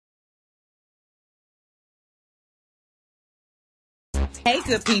Hey,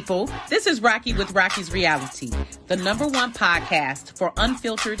 good people. This is Rocky with Rocky's Reality, the #1 podcast for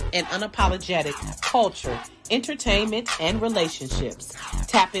unfiltered and unapologetic culture, entertainment, and relationships.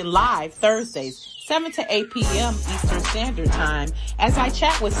 Tap in live Thursdays, 7 to 8 p.m. Eastern Standard Time, as I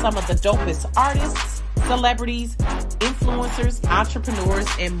chat with some of the dopest artists, celebrities, influencers, entrepreneurs,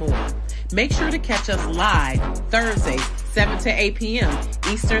 and more. Make sure to catch us live Thursdays, 7 to 8 p.m.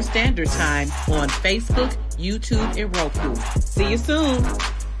 Eastern Standard Time on Facebook, YouTube, and Roku. See you soon.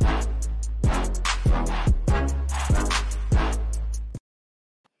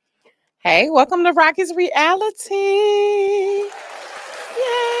 Hey, welcome to Rocky's Reality. Yay,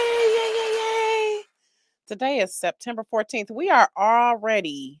 yay, yay, yay. Today is September 14th. We are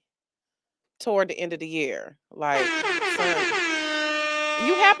already toward the end of the year. Like,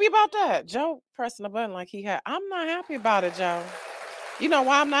 you happy about that? Joe pressing the button like he had. I'm not happy about it, Joe. You know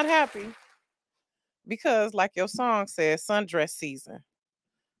why I'm not happy? Because, like your song says, sundress season.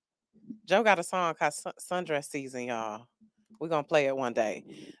 Joe got a song called Sundress Season, y'all. We're going to play it one day.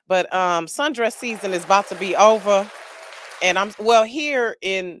 But sundress season is about to be over. And here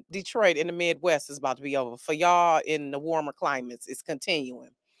in Detroit, in the Midwest, is about to be over. For y'all in the warmer climates, it's continuing.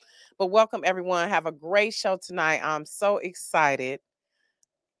 But welcome, everyone. Have a great show tonight. I'm so excited.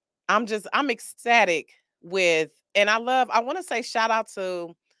 I'm ecstatic with, and I want to say shout out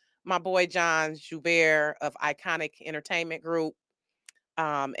to my boy John Joubert of Iconic Entertainment Group,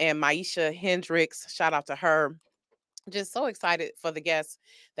 and Maisha Hendricks. Shout out to her. Just so excited for the guest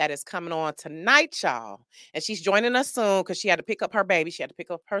that is coming on tonight, y'all. And she's joining us soon because she had to pick up her baby. She had to pick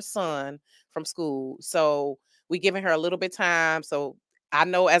up her son from school. So we giving her a little bit of time. So I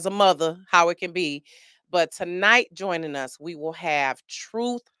know as a mother how it can be. But tonight joining us, we will have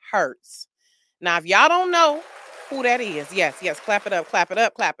Truth Hurts. Now, if y'all don't know who that is, yes, clap it up, clap it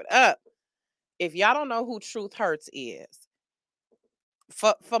up, clap it up. If y'all don't know who Truth Hurts is,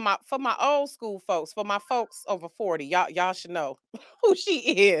 for my old school folks, for my folks over 40, y'all should know who she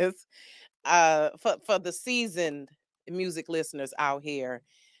is. For the seasoned music listeners out here,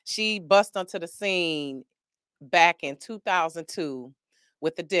 she bust onto the scene back in 2002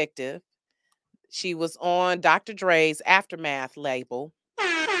 with Addictive. She was on Dr. Dre's Aftermath label.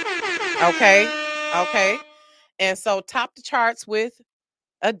 Okay. And so topped the charts with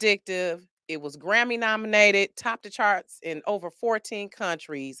Addictive. It was Grammy nominated, topped the charts in over 14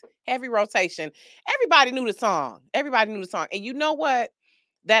 countries, heavy rotation. Everybody knew the song. And you know what?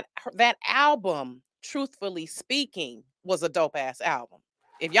 That album, Truthfully Speaking, was a dope ass album.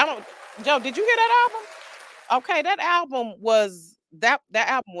 If y'all don't, Joe, did you hear that album? Okay, that album was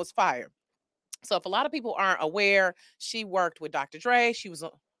fire. So if a lot of people aren't aware, she worked with Dr. Dre. She was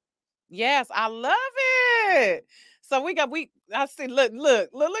yes, I love it. So I see, look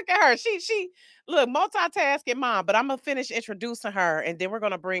at her. She look, multitasking mom, but I'm gonna finish introducing her and then we're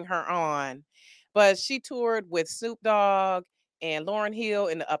gonna bring her on. But she toured with Snoop Dogg and Lauryn Hill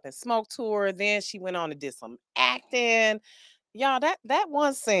in the Up and Smoke tour. Then she went on and did some acting. Y'all, that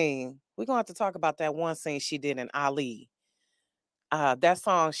one scene, we're gonna have to talk about that one scene she did in Ali. That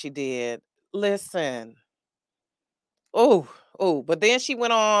song she did. Listen. Oh, but then she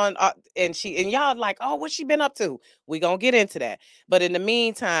went on and y'all like, oh, what's she been up to? We gonna get into that. But in the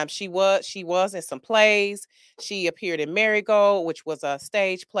meantime, she was in some plays. She appeared in Marigold, which was a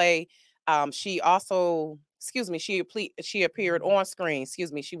stage play. She also, she appeared on screen.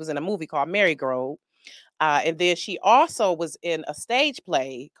 She was in a movie called Marigold. And then she also was in a stage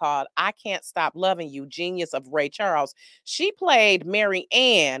play called I Can't Stop Loving You, Genius of Ray Charles. She played Mary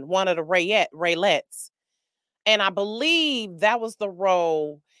Ann, one of the Raylettes. And I believe that was the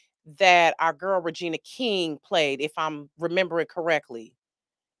role that our girl Regina King played, if I'm remembering correctly.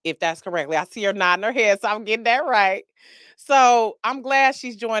 If that's correctly. I see her nodding her head, so I'm getting that right. So I'm glad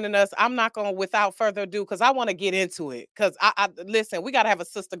she's joining us. I'm not going to, without further ado, because I want to get into it. Because I listen, we got to have a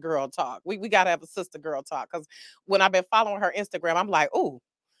sister girl talk. We got to have a sister girl talk. Because when I've been following her Instagram, I'm like, oh,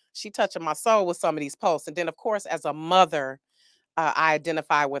 she touching my soul with some of these posts. And then, of course, as a mother, I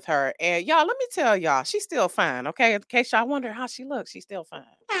identify with her. And y'all, let me tell y'all, she's still fine, okay? In case y'all wonder how she looks, she's still fine.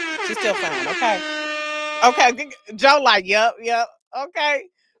 She's still fine, okay? Okay, Joe like, yep, okay.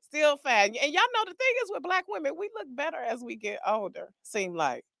 Still fine. And y'all know the thing is with Black women, we look better as we get older. Seem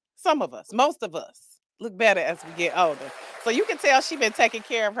like some of us, most of us look better as we get older. So you can tell she's been taking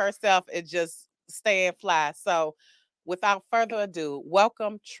care of herself and just staying fly. So without further ado,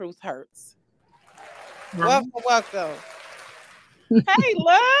 welcome Truth Hurts. Welcome. Hey,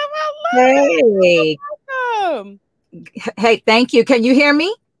 love. Hey. Welcome. Hey, thank you. Can you hear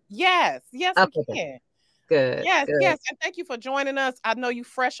me? Yes, okay. we can. Good. Yes, Good. yes. And thank you for joining us. I know you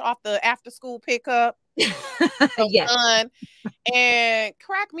fresh off the after school pickup. Yes. Son. And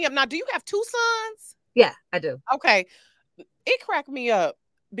crack me up. Now, do you have two sons? Yeah, I do. Okay. It cracked me up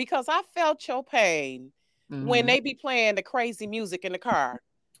because I felt your pain when they be playing the crazy music in the car.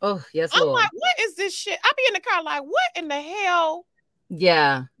 Oh, yes, I'm Lord. like, what is this shit? I be in the car like, what in the hell?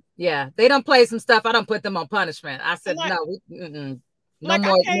 Yeah. Yeah. They don't play some stuff. I don't put them on punishment. I said, Like, no, no like I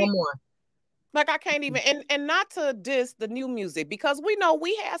more, can't, no more. like I can't even, and not to diss the new music because we know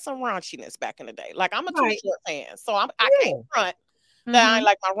we had some raunchiness back in the day. Like I'm a Too Short fan, so I can't front that I ain't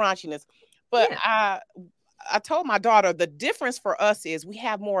like my raunchiness. But I told my daughter the difference for us is we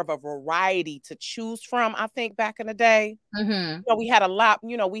have more of a variety to choose from. I think back in the day, you know, we had a lot,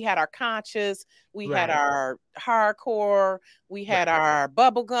 you know, we had our conscious, we had our hardcore, we had our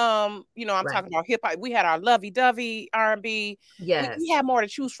bubblegum, you know, I'm talking about hip hop, we had our lovey-dovey R&B. Yes. We had more to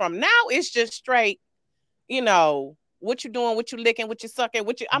choose from. Now it's just straight, you know, what you doing, what you licking, what you sucking,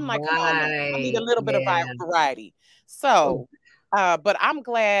 what you, I'm like, come on, man. I need a little bit of variety. So, but I'm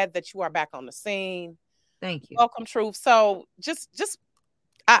glad that you are back on the scene. Thank you. Welcome, Truth. So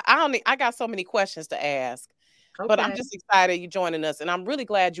I got so many questions to ask, but I'm just excited you joining us, and I'm really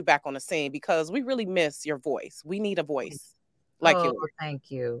glad you're back on the scene because we really miss your voice. We need a voice like you.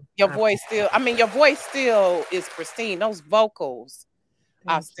 Thank you. Your voice still, I mean, your voice still is pristine. Those vocals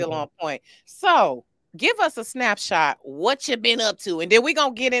are still on point. So give us a snapshot what you've been up to, and then we're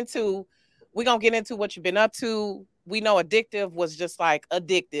gonna get into what you've been up to. We know Addictive was just like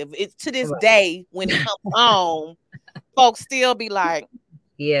addictive. It's to this day when it comes home, folks still be like,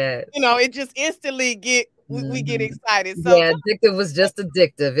 yeah, you know, it just instantly we get excited. So yeah, Addictive was just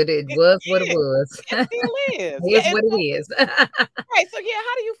addictive. It was what it was. It still is. It's what it is. Right. So yeah,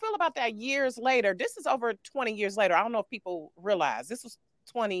 how do you feel about that years later? This is over 20 years later. I don't know if people realize this was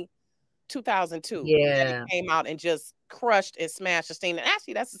 2002. Yeah. It came out and just crushed and smashed the scene. And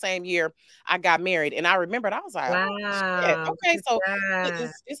actually, that's the same year I got married. And I remembered, I was like, wow. Oh, okay, so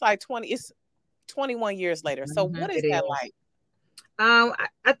it's like 21 years later. So what is that like?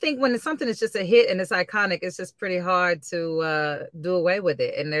 I think when it's something that's just a hit and it's iconic, it's just pretty hard to do away with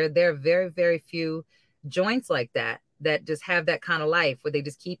it. And there are very, very few joints like that just have that kind of life where they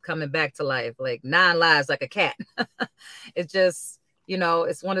just keep coming back to life, like 9 lives like a cat. It's just, you know,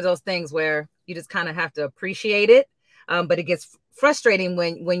 it's one of those things where you just kind of have to appreciate it. But it gets frustrating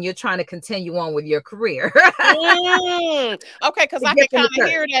when you're trying to continue on with your career. Okay, because I can kind of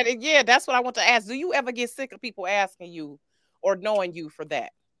hear that. Yeah, that's what I want to ask. Do you ever get sick of people asking you or knowing you for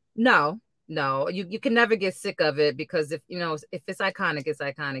that? No, you can never get sick of it because if it's iconic, it's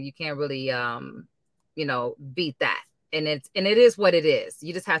iconic. You can't really beat that. And it is what it is.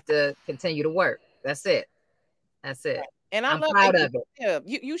 You just have to continue to work. That's it. And I'm proud of it. Yeah,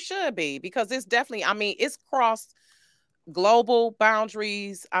 you should be, because it's definitely, I mean, it's crossed global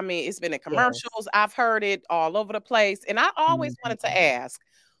boundaries. I mean, it's been in commercials. Yes. I've heard it all over the place. And I always wanted to ask,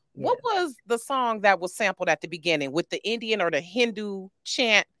 what was the song that was sampled at the beginning with the Indian or the Hindu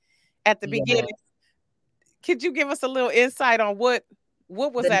chant at the beginning? Could you give us a little insight on what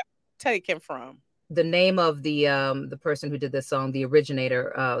was that taken from? The name of the person who did this song, the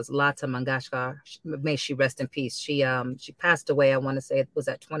originator, was Lata Mangeshkar. May she rest in peace. She passed away. I want to say it was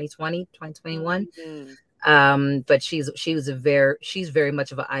at 2020, 2021. Mm-hmm. But she's very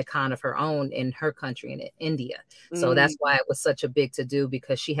much of an icon of her own in her country, in India. So that's why it was such a big to do,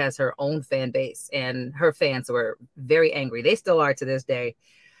 because she has her own fan base and her fans were very angry. They still are to this day.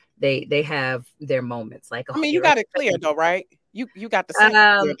 They have their moments. Like, I mean, you got it clear though, right? You got the same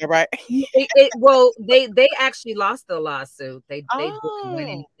clear, right? Well, they actually lost the lawsuit. They didn't win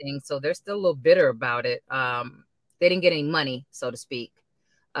anything, so they're still a little bitter about it. They didn't get any money, so to speak.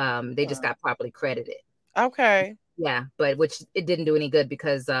 They just got properly credited. Okay. Yeah, but which it didn't do any good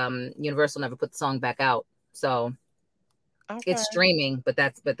because Universal never put the song back out. So it's streaming, but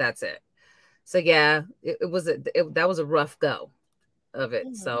that's it. So yeah, that was a rough go of it.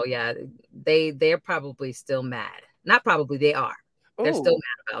 Mm-hmm. So yeah, they're probably still mad. Not probably, they are. Ooh. They're still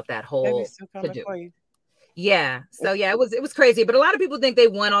mad about that whole to do. Yeah. So yeah, it was crazy. But a lot of people think they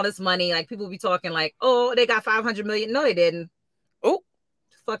won all this money. Like, people be talking like, oh, they got 500 million. No, they didn't. Oh,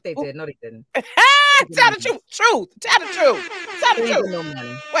 fuck, they did. No, they didn't. Tell the truth. Tell the truth. Tell the truth. No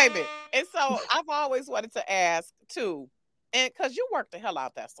money. Wait a minute. And so I've always wanted to ask too, and because you worked the hell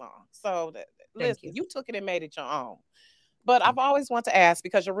out that song. So listen, you took it and made it your own. But I've always wanted to ask,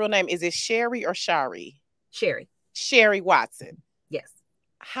 because your real name, is it Sherry or Shari? Sherry Watson. Yes.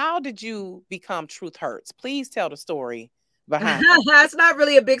 How did you become Truth Hurts? Please tell the story behind it. It's not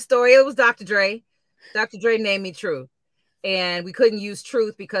really a big story. It was Dr. Dre. Dr. Dre named me Truth. and we couldn't use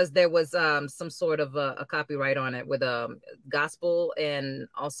Truth because there was some sort of a copyright on it with gospel, and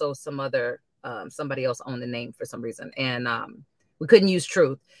also some other somebody else owned the name for some reason, and we couldn't use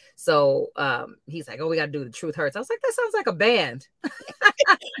Truth. So he's like, "Oh, we got to do The Truth Hurts." I was like, "That sounds like a band."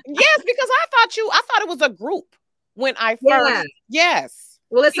 Yes, because I thought it was a group when I first. Yes.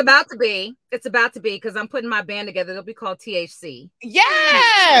 Well, it's about to be. It's about to be, because I'm putting my band together. It'll be called THC.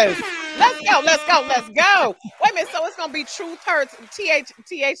 Yes. Let's go. Let's go. Let's go. Wait a minute. So it's gonna be Truth Hurts,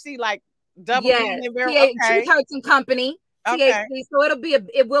 THC, like double. Yeah. Okay. Truth Hurts and Company. Okay. THC. So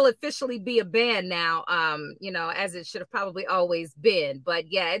it will officially be a band now. You know, as it should have probably always been.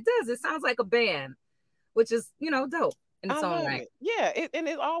 But yeah, it does. It sounds like a band, which is, you know, dope in its own right. Yeah, and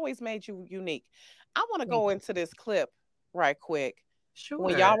it always made you unique. I want to go into this clip right quick. Sure.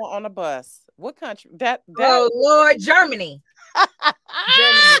 When y'all were on a bus, what country? That oh Lord, Germany.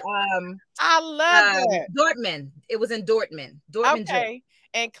 Germany. I love it. Dortmund. It was in Dortmund. Dortmund. Okay.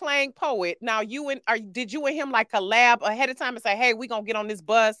 And Clang Poet. Now did you and him like collab ahead of time and say, "Hey, we're gonna get on this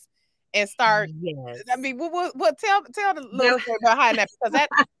bus and start"? Yes. I mean, what tell the little story behind that, because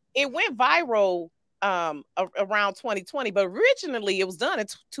it went viral around 2020, but originally it was done in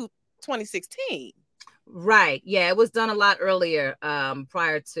 2016. Right. Yeah, it was done a lot earlier,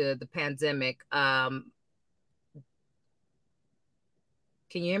 prior to the pandemic. Can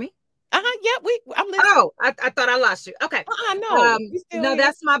you hear me? Yeah, I'm listening. Oh, I thought I lost you. Okay. No. No,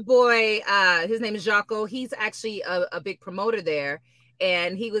 that's my boy. His name is Jaco. He's actually a big promoter there,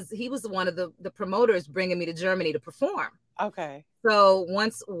 and he was one of the promoters bringing me to Germany to perform. Okay. So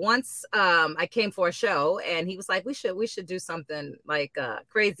once I came for a show, and he was like, we should do something like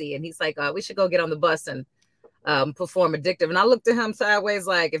crazy, and he's like, we should go get on the bus and perform Addictive. And I looked at him sideways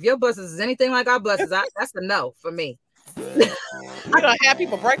like, if your buses is anything like our buses, that's a no for me. You don't have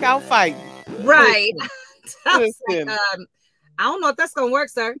people break out fighting. Right. Like, I don't know if that's gonna work,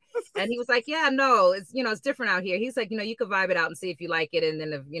 sir. And he was like, yeah, no, it's different out here. He's like, you can vibe it out and see if you like it, and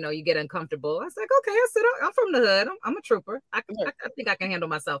then if you get uncomfortable. I was like, okay. I said, I'm from the hood. I'm a trooper. I think I can handle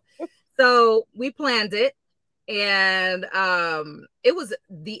myself. So we planned it, and it was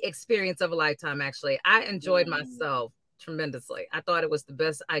the experience of a lifetime. Actually, I enjoyed myself tremendously. I thought it was the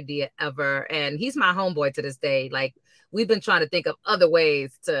best idea ever, and he's my homeboy to this day. Like, we've been trying to think of other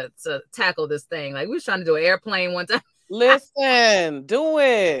ways to tackle this thing. Like, we was trying to do an airplane one time. Listen, do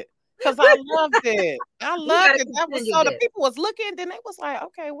it, because I loved it. I loved it. That was so the people was looking, then they was like,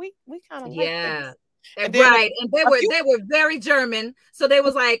 okay, we kind of like this. And right, and they were very German, so they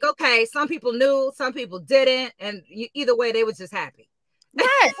was like, okay, some people knew, some people didn't, and either way, they was just happy.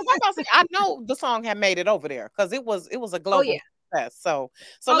 Right, I know the song had made it over there because it was a global success. So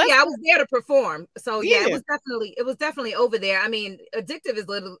I was there to perform. So yeah, it was definitely over there. I mean, Addictive is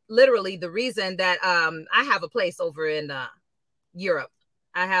literally the reason that I have a place over in Europe.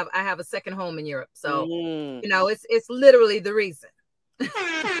 I have a second home in Europe. So it's literally the reason.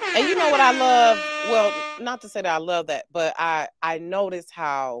 And you know what I love? Well, not to say that I love that, but I noticed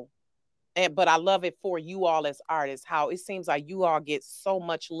how. But I love it for you all as artists, how it seems like you all get so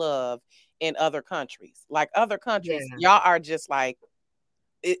much love in other countries. Like other countries, y'all are just like,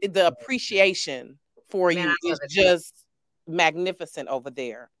 the appreciation for you is just magnificent over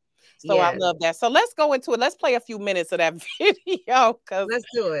there. So I love that. So let's go into it. Let's play a few minutes of that video. Let's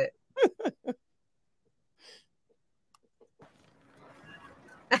do it.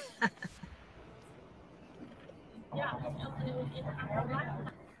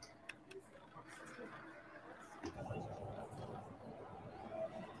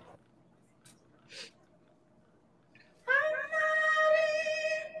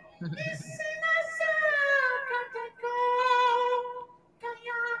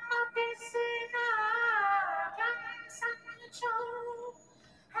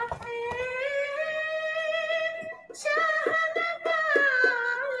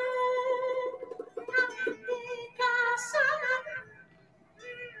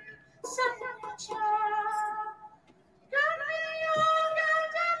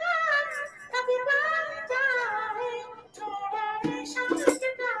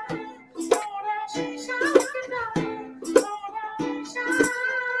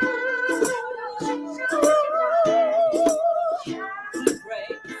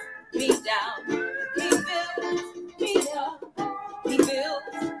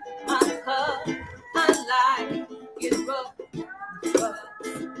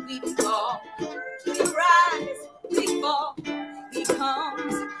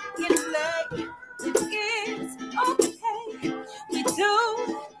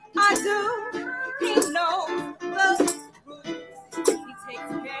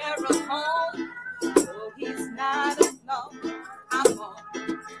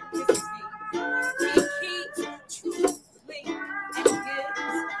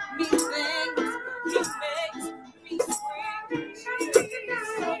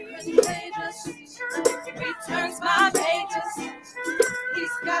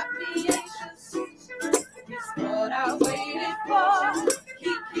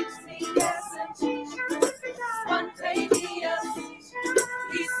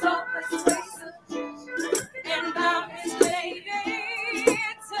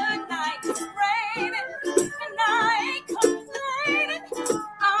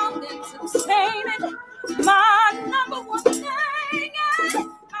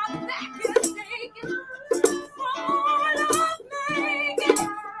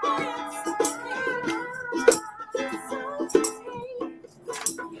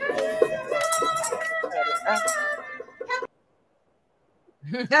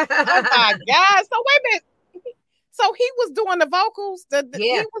 Oh my God. So wait a minute. So he was doing the vocals.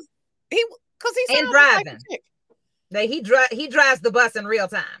 Yeah. He because he And sounds just like a driving. chick. He drives the bus in real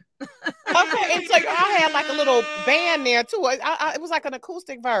time. Okay, and so I had like a little band there too. It was like an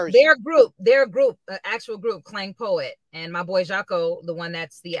acoustic version. Their group, actual group, Clang Poet, and my boy Jaco, the one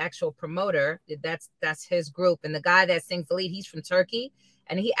that's the actual promoter. That's his group, and the guy that sings the lead, he's from Turkey,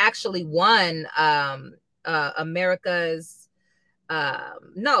 and he actually won America's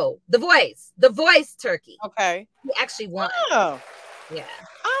The Voice Turkey. Okay, he actually won. Oh, yeah,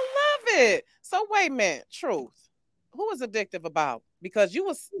 I love it. So wait a minute, Truth. Who was Addictive about? Because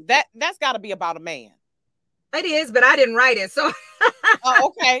that's got to be about a man. It is, but I didn't write it, so. Oh,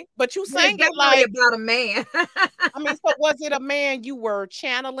 okay, but you sang it like about a man. I mean, so was it a man you were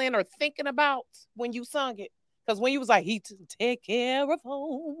channeling or thinking about when you sung it? Because when you was like, he to take care of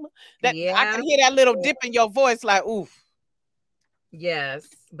home, that I could hear that little dip in your voice, like, oof. Yes,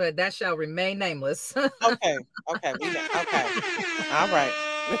 but that shall remain nameless. Okay. All right.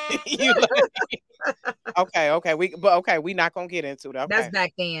 Okay. We're not gonna get into that. Okay.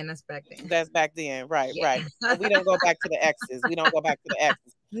 That's back then. Right, yeah. Right. So we don't go back to the exes. No. I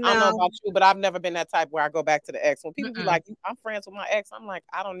don't know about you, but I've never been that type where I go back to the ex. When people be like, I'm friends with my ex, I'm like,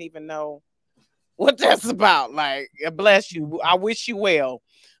 I don't even know what that's about. Like, bless you. I wish you well,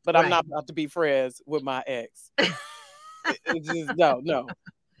 but right. I'm not about to be friends with my ex. Just, no.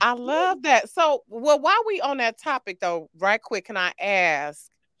 I love that. So, well, while we on that topic though, right quick, can I ask,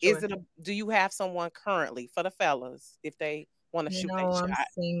 sure. Do you have someone currently for the fellas if they want to shoot a shot? I'm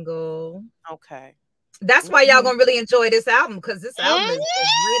single. Okay. That's why y'all gonna really enjoy this album, because this album is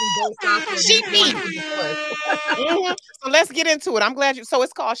written based off of Sheepy. So let's get into it. I'm glad you. So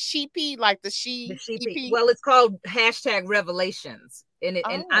it's called Sheepy, like the Sheepy. Well, it's called #Revelations, and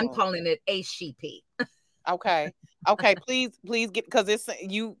I'm calling it a Sheepy. Okay. Please get, because it's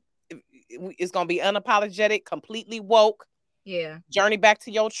gonna be unapologetic, completely woke. Yeah. Journey back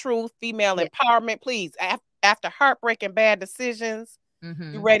to your truth, female empowerment. Please, after heartbreaking bad decisions.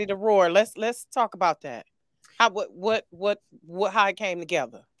 You ready to roar? Let's talk about that. How it came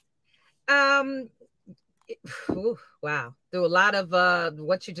together? Wow. Through a lot of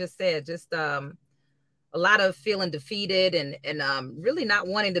what you just said, just a lot of feeling defeated and really not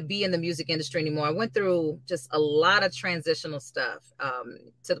wanting to be in the music industry anymore. I went through just a lot of transitional stuff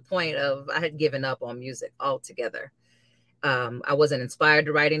to the point of I had given up on music altogether. I wasn't inspired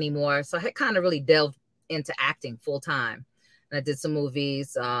to write anymore, so I had kind of really delved into acting full time. I did some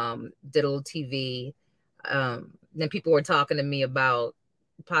movies, did a little TV. Then people were talking to me about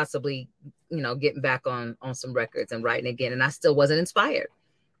possibly, getting back on some records and writing again. And I still wasn't inspired.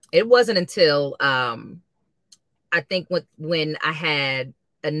 It wasn't until I think when I had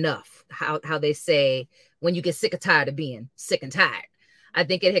enough, how they say, when you get sick or tired of being sick and tired. I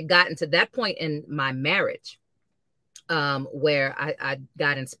think it had gotten to that point in my marriage where I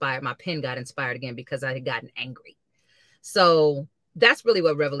got inspired. My pen got inspired again because I had gotten angry. So that's really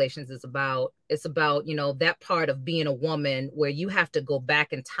what Revelations is about. It's about, that part of being a woman where you have to go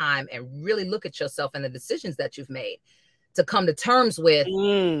back in time and really look at yourself and the decisions that you've made to come to terms with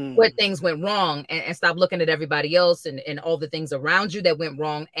where things went wrong and stop looking at everybody else and all the things around you that went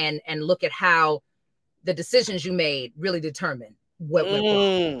wrong and look at how the decisions you made really determine what went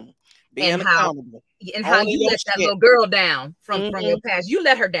wrong. Being accountable. How you let that little girl down from your past. You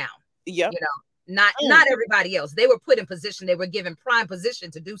let her down. Yep. Not everybody else. They were put in position. They were given prime position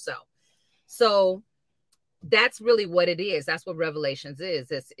to do so. So that's really what it is. That's what Revelations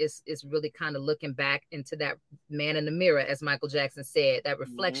is. It's really kind of looking back into that man in the mirror, as Michael Jackson said, that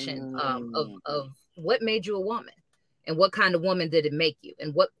reflection of what made you a woman and what kind of woman did it make you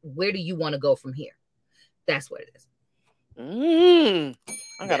and where do you want to go from here? That's what it is. I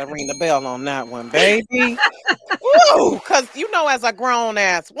gotta ring the bell on that one, baby. Ooh, because as a grown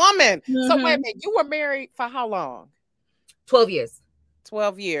ass woman. So wait a minute, you were married for how long? 12 years.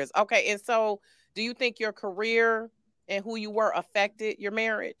 12 years. Okay, and so do you think your career and who you were affected your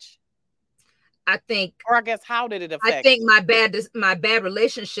marriage? I think, or I guess, how did it affect? I think my bad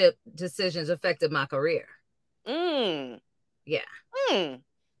relationship decisions affected my career. Yeah. Wait a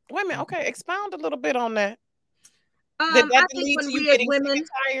minute. Okay, expound a little bit on that. I think when we as women,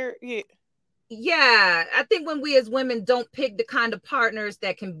 tired? Yeah, I think when we as women don't pick the kind of partners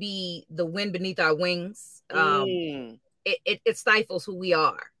that can be the wind beneath our wings, it stifles who we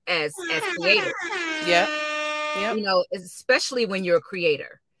are as creators. Yeah. Especially when you're a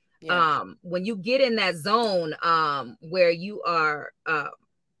creator. Yeah. When you get in that zone where you are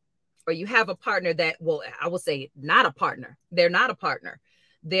or you have a partner that, well, I would say not a partner. They're not a partner.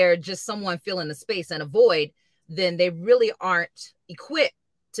 They're just someone filling a space and a void. Then they really aren't equipped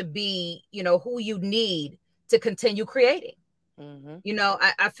to be, you know, who you need to continue creating. You know,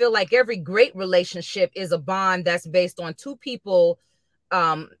 I feel like every great relationship is a bond that's based on two people,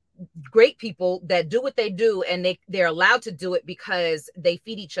 great people that do what they do, and they're allowed to do it because they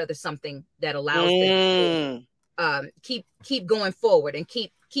feed each other something that allows them to keep going forward and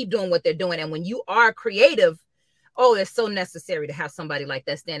keep doing what they're doing. And when you are creative, oh, it's so necessary to have somebody like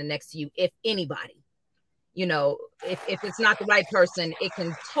that standing next to you. If anybody, you know, if it's not the right person, it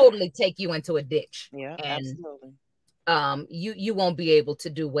can totally take you into a ditch. Yeah, and absolutely. You won't be able to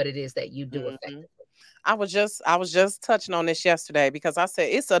do what it is that you do effectively. I was just touching on this yesterday because I said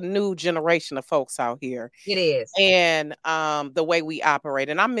it's a new generation of folks out here. It is. And the way we operate.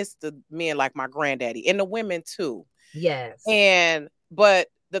 And I miss the men like my granddaddy and the women too. Yes. But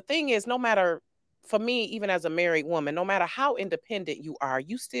the thing is, no matter, for me, even as a married woman, no matter how independent you are,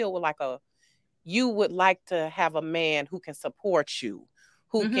 you still would you would like to have a man who can support you,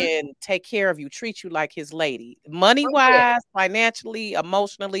 who can take care of you, treat you like his lady, money-wise, financially,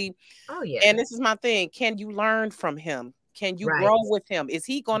 emotionally. Oh, yeah. And this is my thing. Can you learn from him? Can you grow with him? Is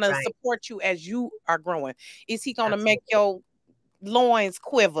he going to support you as you are growing? Is he going to make your loins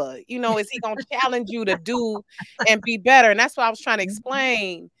quiver? You know, is he going to challenge you to do and be better? And that's what I was trying to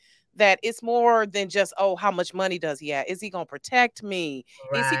explain, that it's more than just, oh, how much money does he have? Is he going to protect me?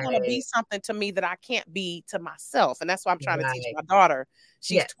 Is he going to be something to me that I can't be to myself? And that's why I'm trying to teach my daughter.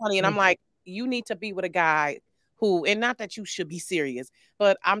 She's 20 and I'm like, you need to be with a guy who, and not that you should be serious,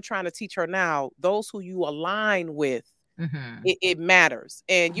 but I'm trying to teach her now, those who you align with, it matters.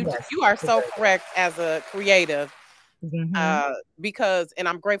 And you are so correct as a creative. Because, and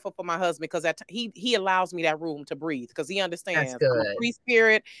I'm grateful for my husband, because he allows me that room to breathe, because he understands I'm a free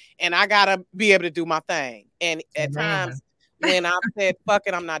spirit and I gotta be able to do my thing. And at times when I said, fuck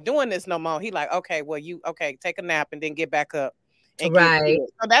it, I'm not doing this no more, he like, okay, well, take a nap and then get back up and get through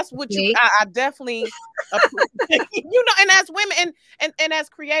it. So that's what I definitely you know, and as women and as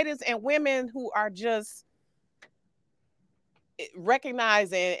creatives and women who are just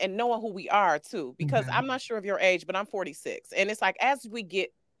recognizing and knowing who we are too, because I'm not sure of your age, but I'm 46, and it's like, as we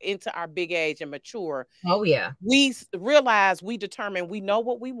get into our big age and mature, we realize, we determine, we know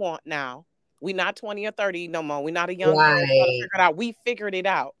what we want now. We're not 20 or 30 no more. We're not a young girl trying to figure it out. We figured it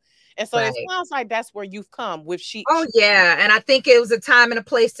out. And so it sounds like that's where you've come with and I think it was a time and a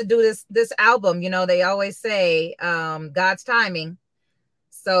place to do this album. You know, they always say God's timing.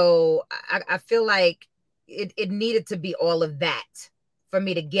 So I feel like it needed to be all of that for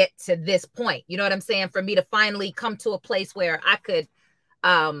me to get to this point. You know what I'm saying? For me to finally come to a place where I could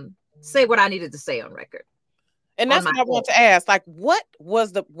say what I needed to say on record. And that's what I want to ask. Like, what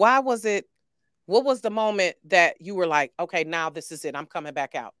was the moment that you were like, okay, now this is it, I'm coming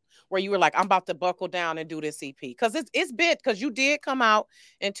back out? Where you were like, I'm about to buckle down and do this EP? Because it's big, because you did come out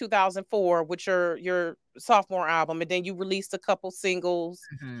in 2004 with your sophomore album, and then you released a couple singles.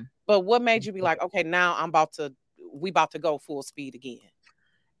 But what made you be like, okay, now we about to go full speed again?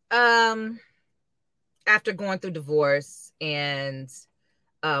 After going through divorce, and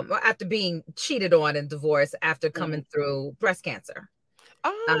after being cheated on in divorce, after coming through breast cancer.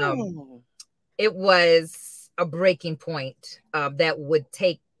 It was a breaking point that would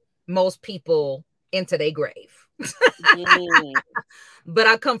take most people into their grave. But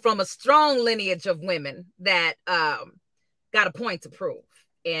I come from a strong lineage of women that got a point to prove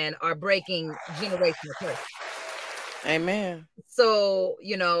and are breaking generational curses. Amen. So,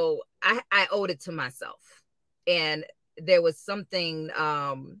 you know, I owed it to myself. And there was something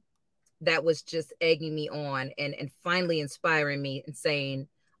that was just egging me on and finally inspiring me and saying,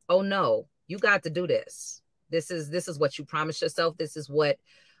 oh no, you got to do this. This is what you promised yourself. This is what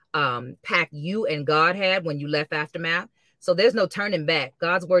pact you and God had when you left Aftermath. So there's no turning back.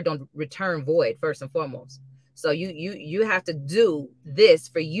 God's word don't return void, first and foremost. So you have to do this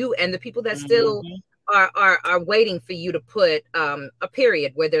for you and the people that still are waiting for you to put a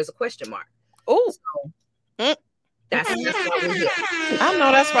period where there's a question mark. Oh, so, that's why we're here. I know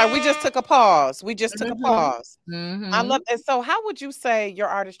that's right. We just took a pause. I love it. So how would you say your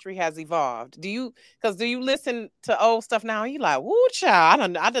artistry has evolved? Do you listen to old stuff now and you like, woo,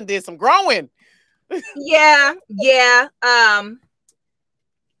 child, I done did some growing? Yeah.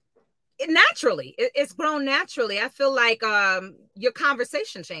 It's grown naturally. I feel like your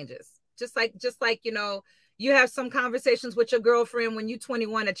conversation changes. Just like, you know, you have some conversations with your girlfriend when you're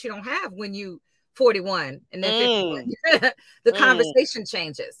 21 that you don't have when you 41 and then 51. The conversation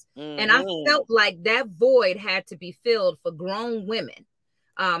changes. And I felt like that void had to be filled for grown women.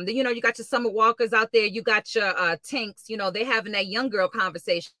 You know, you got your Summer Walkers out there, you got your Tinks, you know, they having that young girl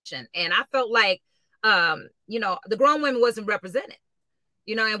conversation. And I felt like, you know, the grown women wasn't represented.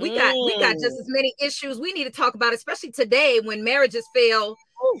 You know, and we got just as many issues we need to talk about, especially today when marriages fail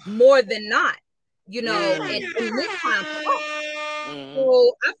more than not, you know, and this time.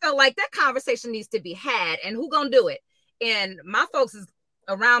 So I felt like that conversation needs to be had, and who gonna do it? And my folks is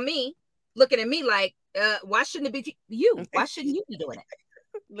around me looking at me like, why shouldn't it be you? Why shouldn't you be doing it?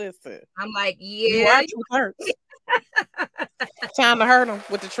 Listen, I'm like, yeah, you are truth hurts. Time to hurt them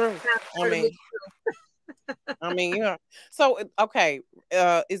with the truth. I mean, yeah. So okay,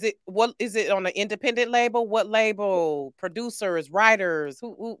 is it on an independent label? What label? Producers, writers?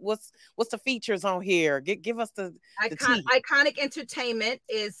 What's the features on here? Give us the Iconic Entertainment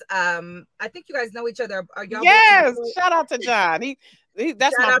is I think you guys know each other. Are y'all? Yes, shout out to John.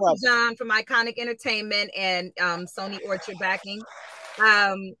 That's shout my out brother. to John from Iconic Entertainment and Sony Orchard backing.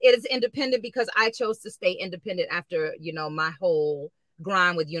 It is independent because I chose to stay independent after, you know, my whole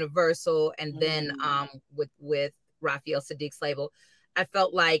grind with Universal and then with Raphael Sadiq's label. I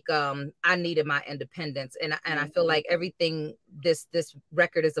felt like I needed my independence, and I feel like everything this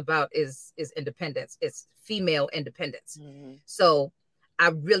record is about is independence. It's female independence. So I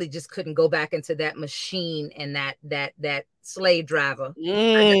really just couldn't go back into that machine and that slave driver.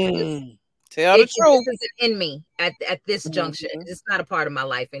 Tell the truth. It isn't in me at this junction. It's not a part of my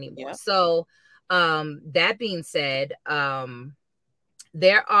life anymore. So that being said,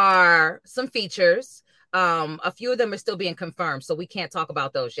 there are some features. A few of them are still being confirmed, so we can't talk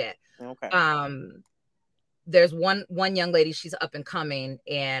about those yet. Okay. There's one young lady, she's up and coming,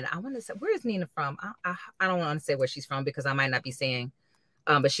 and I want to say, where is Nina from? I don't want to say where she's from because I might not be saying,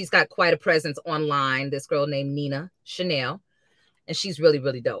 but she's got quite a presence online. This girl named Nina Chanel, and she's really,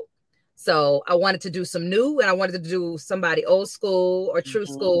 really dope. So I wanted to do some new, and I wanted to do somebody old school or true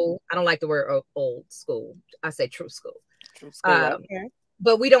school. I don't like the word old school. I say true school. True school. Okay.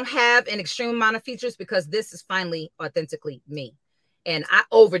 But we don't have an extreme amount of features because this is finally authentically me. And I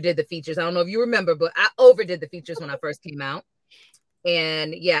overdid the features. I don't know if you remember, but I overdid the features when I first came out.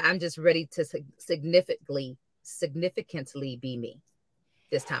 And yeah, I'm just ready to significantly be me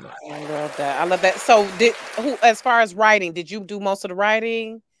this time around. I love that. So as far as writing, did you do most of the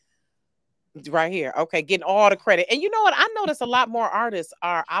writing? Right here. Okay, getting all the credit. And you know what? I noticed a lot more artists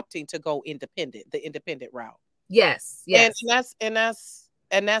are opting to go independent, the independent route. Yes.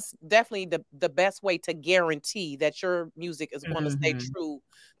 And that's definitely the best way to guarantee that your music is going to stay true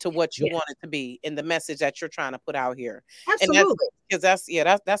to what you want it to be and the message that you're trying to put out here. Absolutely. Because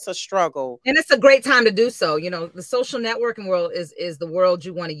that's a struggle. And it's a great time to do so. You know, the social networking world is the world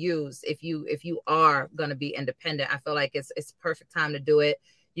you want to use if you are going to be independent. I feel like it's a perfect time to do it.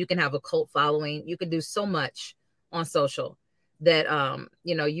 You can have a cult following. You can do so much on social that,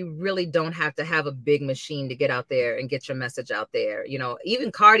 you know, you really don't have to have a big machine to get out there and get your message out there. You know, even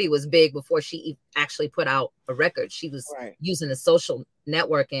Cardi was big before she actually put out a record. She was using the social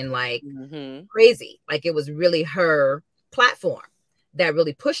networking like crazy. Like it was really her platform that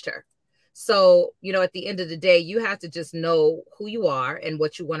really pushed her. So, you know, at the end of the day, you have to just know who you are and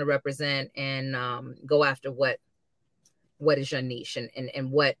what you want to represent and go after what is your niche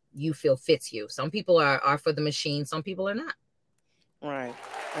and what you feel fits you. Some people are for the machine. Some people are not. Right.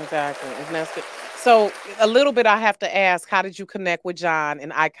 Exactly. And that's good. So a little bit I have to ask, how did you connect with John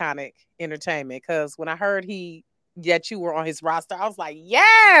in Iconic Entertainment? Because when I heard that you were on his roster, I was like,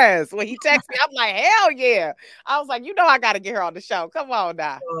 yes. When he texted me, I'm like, hell yeah. I was like, you know, I got to get her on the show. Come on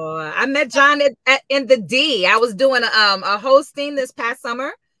now. I met John in the D. I was doing a hosting this past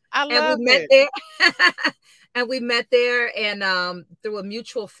summer. I love we met there. And we met there and through a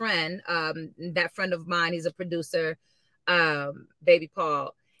mutual friend, that friend of mine, he's a producer, Baby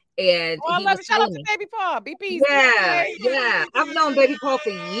Paul. And I love it. Shout out to Baby Paul. BP. Yeah. I've known Baby Paul for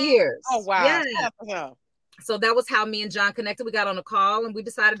years. Oh, wow. Yeah. So that was how me and John connected. We got on a call and we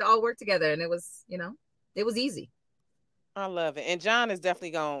decided to all work together. And it was, you know, it was easy. I love it. And John is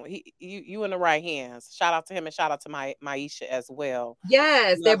definitely going, you in the right hands. Shout out to him and shout out to Maisha as well.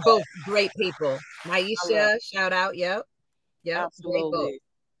 Yes, they're both great people. Maisha, shout out. Yep. Absolutely.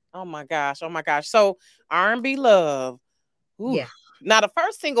 Oh my gosh. So R&B Love. Ooh. Yeah. Now the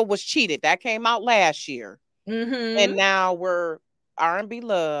first single was Cheated. That came out last year. And now we're R&B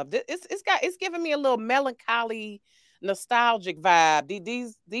Love. It's giving me a little melancholy, nostalgic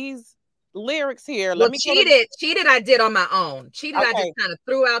vibe. These lyrics here. Cheated I did on my own. Cheated I just kind of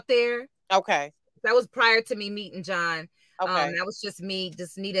threw out there. Okay. That was prior to me meeting John. Okay. That was just me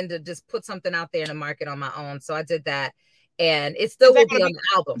just needing to just put something out there in the market on my own. So I did that. And it still will be on the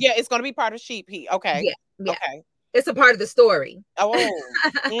album. Yeah, it's gonna be part of Sheep Heat. Okay. Yeah. Okay. It's a part of the story. Oh.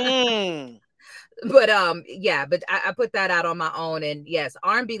 But I put that out on my own. And yes,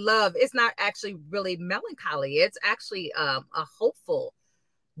 R&B Love, it's not actually really melancholy. It's actually a hopeful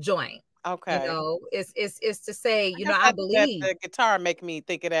joint. Okay. It's to say, I that believe the guitar make me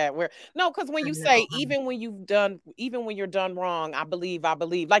think of that. Because when you say even when you're done wrong, I believe.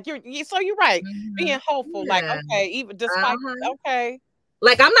 Like so you're right. Being hopeful, like okay, even despite okay.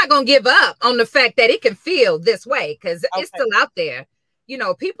 Like I'm not gonna give up on the fact that it can feel this way because it's still out there.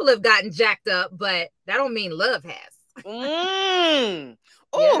 People have gotten jacked up, but that don't mean love has. Ooh,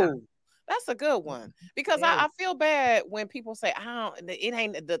 that's a good one because I feel bad when people say it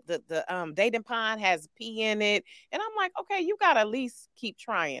ain't the dating pond has pee in it, and I'm like, okay, you gotta at least keep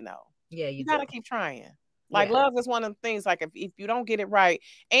trying though. Yeah, you gotta keep trying. Like love is one of the things. Like if you don't get it right,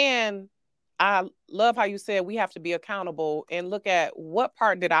 and I love how you said we have to be accountable and look at what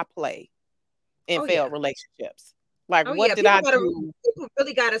part did I play in failed relationships. Like what did I do? People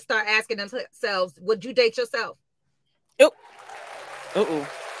really got to start asking themselves, would you date yourself?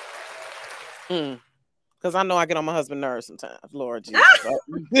 Because I know I get on my husband's nerves sometimes. Lord Jesus.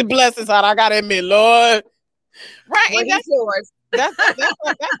 Bless his heart. I got to admit, Lord. Right. Well, that's yours. That's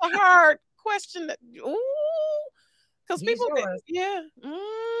a hard question. Because people think, yeah.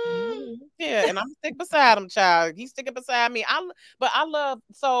 Yeah. And I'm stick beside him, child. He's sticking beside me. But I love,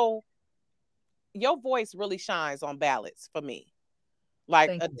 so your voice really shines on ballads for me. Like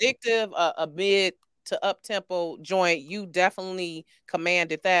addictive, a mid to up tempo joint, you definitely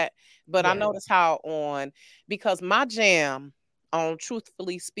commanded that. But I noticed how because my jam on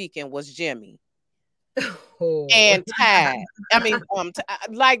Truthfully Speaking was Jimmy and Tag. I mean,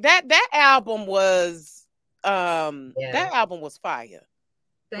 like that album was that album was fire.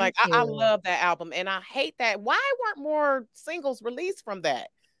 I love that album, and I hate that. Why weren't more singles released from that?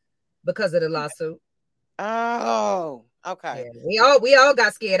 Because of the lawsuit. Oh, okay. Yeah, we all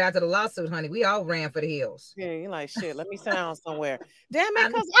got scared after the lawsuit, honey. We all ran for the hills. Yeah, you're like, shit, let me sound somewhere. Damn it,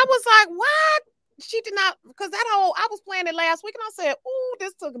 because I was like, what? She did not, because I was playing it last week and I said, ooh,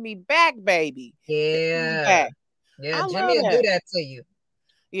 this took me back, baby. Yeah. Yeah, Jimmy will do that to you.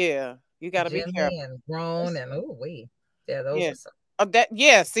 Yeah, you got to be careful. And Grown and yeah, those are some.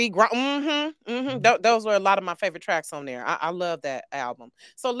 See, those were a lot of my favorite tracks on there. I love that album.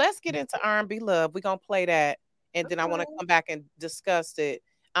 So let's get into R&B Love. We're gonna play that, and then I want to come back and discuss it.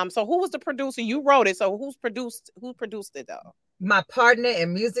 So who was the producer? You wrote it, so who produced it though? My partner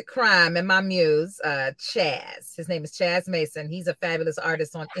in music crime and my muse, Chaz. His name is Chaz Mason. He's a fabulous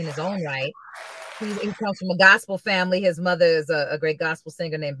artist in his own right. He comes from a gospel family. His mother is a great gospel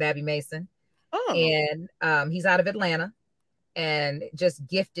singer named Babby Mason. And he's out of Atlanta. And just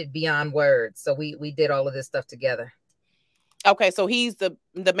gifted beyond words. So we did all of this stuff together. Okay, so he's the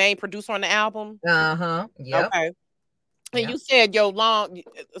main producer on the album? Yeah. Okay. And you said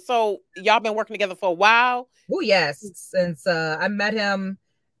so y'all been working together for a while? Oh, yes. Since I met him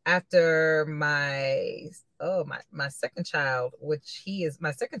after my second child,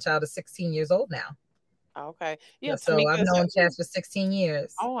 my second child is 16 years old now. Okay. Yeah. So I've known Chaz for 16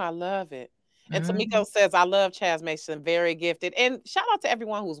 years. Oh, I love it. And Tamiko says, I love Chaz Mason, very gifted. And shout out to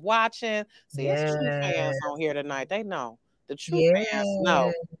everyone who's watching. See, it's true fans on here tonight. They know. The true fans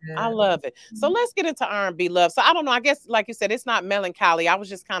know. I love it. So let's get into R&B Love. So I don't know. I guess, like you said, it's not melancholy. I was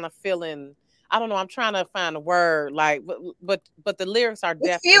just kind of feeling, I don't know. I'm trying to find a word, like, but the lyrics are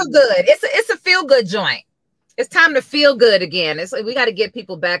definitely feel good. It's a feel good joint. It's time to feel good again. It's like we got to get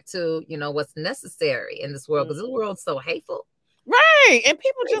people back to, what's necessary in this world, because the world's so hateful. Right. And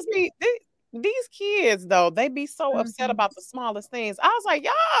people just be these kids, though, they be so upset about the smallest things. I was like,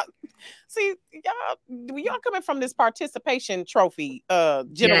 y'all coming from this participation trophy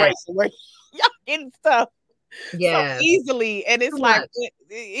generation where y'all getting stuff so easily, and it's like,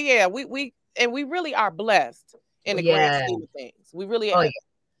 we really are blessed in the grand scheme of things. We really are.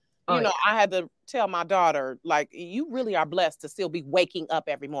 I had to tell my daughter, like, you really are blessed to still be waking up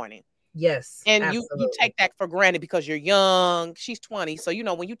every morning. Yes. And you take that for granted because you're young. She's 20. So,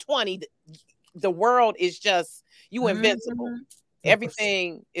 when you're 20, the world is just, you invincible.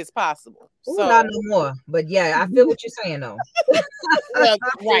 Everything is possible. Ooh, so not no more. But I feel what you're saying though.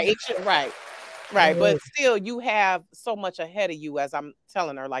 Right. But still, you have so much ahead of you, as I'm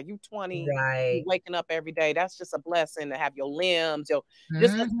telling her. Like, you 20, you waking up every day. That's just a blessing to have your limbs, just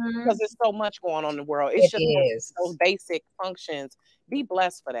because there's so much going on in the world. It's those basic functions. Be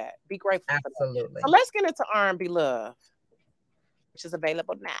blessed for that. Be grateful for that. So let's get into R&B Love, which is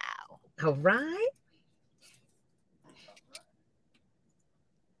available now. All right.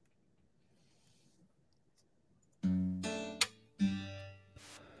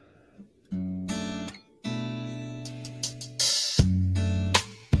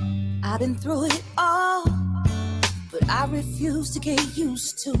 I've been through it all, but I refuse to get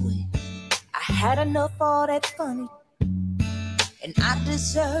used to it. I had enough of all that funny and I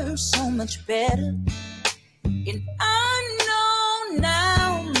deserve so much better. And I know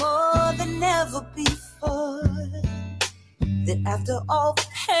now more than ever before that after all the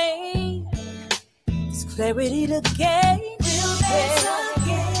pain, there's clarity to gain. We'll dance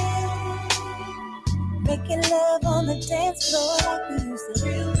again, making love on the dance floor like we used to.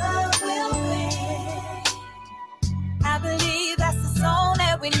 Real love will win. I believe that's the song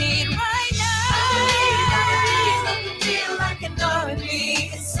that we need right now. I believe it feel like an R&B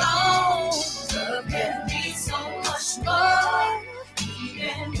song. Love can be so much more,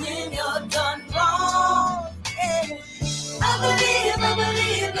 even when you're done wrong. Yeah. I believe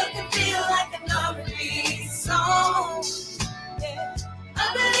it can feel like an R&B song. Yeah. I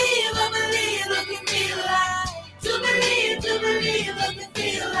believe it can feel like, to believe it can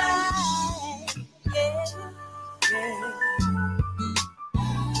feel like, yeah.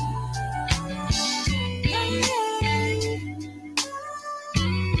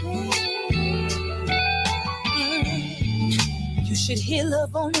 You should hear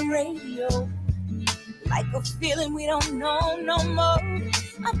love on the radio, like a feeling we don't know no more.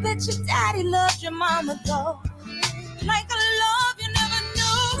 I bet your daddy loved your mama though, like a love you never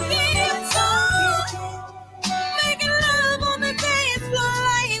knew. Keep on making love on the dance floor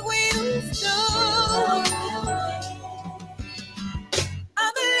like we used to. I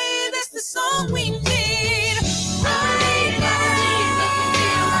believe it's the song we need right now.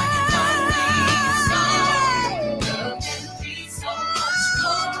 Love can be so much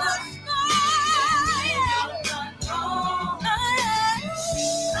more.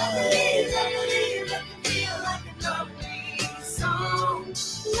 I believe it can feel like an R&B song.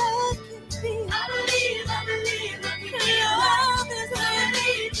 Love can be. I believe it can feel love is what I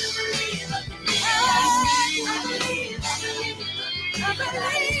need to believe. I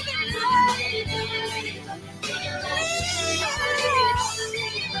believe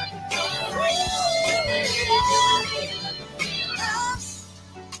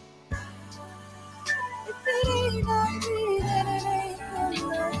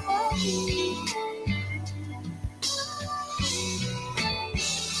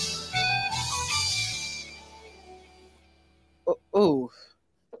Ooh,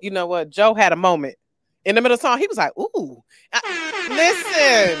 you know what? Joe had a moment in the middle of the song. He was like, "Ooh,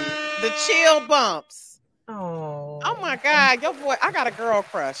 listen, the chill bumps." Oh my God, your boy! I got a girl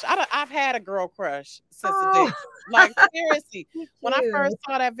crush. I've had a girl crush since the day. Like seriously, when I first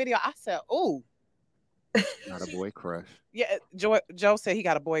saw that video, I said, "Ooh." Not a boy crush. Yeah, Joe said he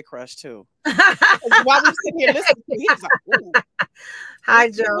got a boy crush too. While we sitting here listening to him, he was like, "Ooh." Hi,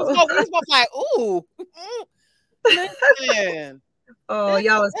 Joe. He was both like, "Ooh." Listen. Oh,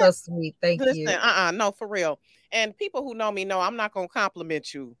 y'all are so sweet. Thank you. No, for real. And people who know me know I'm not gonna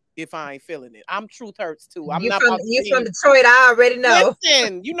compliment you if I ain't feeling it. I'm truth hurts too. You from Detroit, I already know.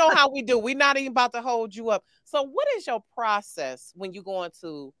 Listen, you know how we do. We're not even about to hold you up. So what is your process when you go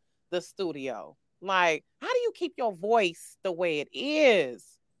into the studio? Like, how do you keep your voice the way it is?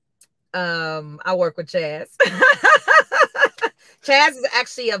 I work with Chaz. Chaz is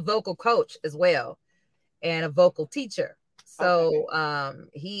actually a vocal coach as well and a vocal teacher. So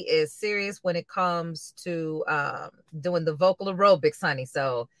he is serious when it comes to doing the vocal aerobics, honey.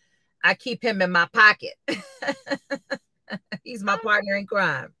 So I keep him in my pocket. He's my partner in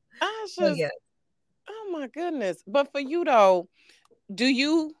crime. Oh my goodness. But for you though, do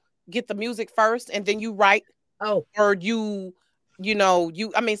you get the music first and then you write? Or so do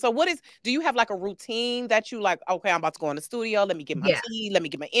you have like a routine that you like, okay, I'm about to go in the studio, let me get my tea, let me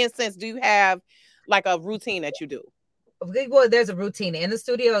get my incense. Do you have like a routine that you do? Well, there's a routine in the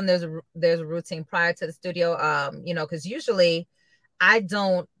studio and there's a routine prior to the studio. Because usually I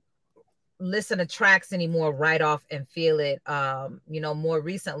don't listen to tracks anymore right off and feel it. More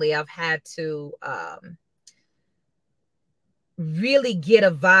recently I've had to really get a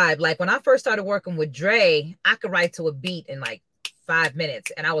vibe. Like when I first started working with Dre, I could write to a beat in like 5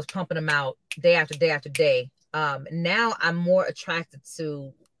 minutes and I was pumping them out day after day after day. Now I'm more attracted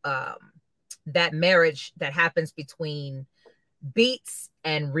to that marriage that happens between beats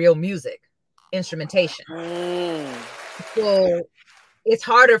and real music instrumentation. So it's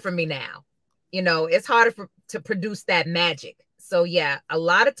harder for me now. It's harder to produce that magic. So yeah, a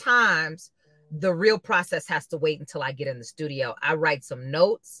lot of times the real process has to wait until I get in the studio. I write some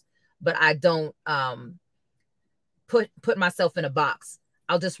notes, but I don't put myself in a box.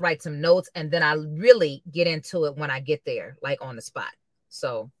 I'll just write some notes and then I really get into it when I get there, like on the spot.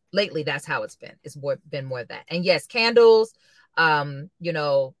 So lately that's how it's been. It's been more of that. And yes, candles, certain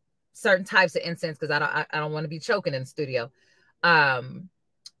types of incense, because I don't want to be choking in the studio. One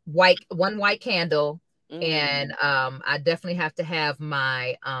white candle And I definitely have to have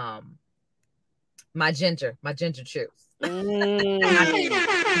my my ginger juice.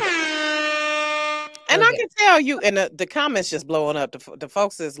 And I can tell you, and the comments just blowing up. The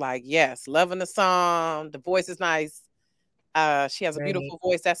folks is like, yes, loving the song. The voice is nice. She has a beautiful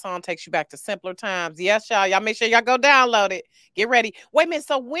voice. That song takes you back to simpler times. Yes, y'all. Y'all make sure y'all go download it. Get ready. Wait a minute.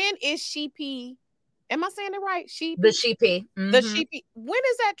 So when is Sheepy? Am I saying it right? Sheepy? The Sheepy. Mm-hmm. The Sheepy. When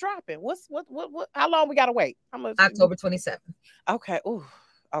is that dropping? What? How long we gotta wait? How much? October 27th. Okay. Ooh.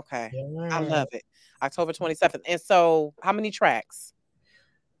 Okay. Yes. I love it. October 27th. And so, how many tracks?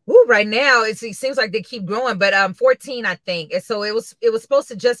 Ooh, right now it seems like they keep growing, but 14, I think. And so it was supposed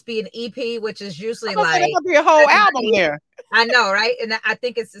to just be an EP, which is usually like it'll be a whole album there. I know, right? And I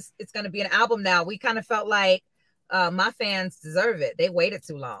think it's going to be an album now. We kind of felt like my fans deserve it. They waited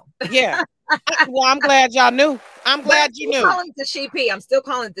too long. Yeah. Well, I'm glad y'all knew. I'm glad you knew. I'm calling it the Sheepy. I'm still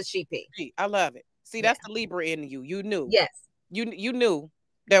calling it the Sheepy. I love it. See, that's the Libra in you. You knew. Yes. You knew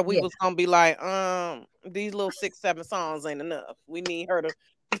that we was gonna be like, these little 6-7 songs ain't enough. We need her to,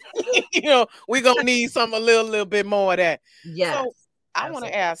 we're gonna need a little bit more of that. Yeah. So I want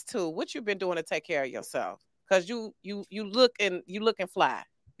to ask too, what you've been doing to take care of yourself? Because you looking fly.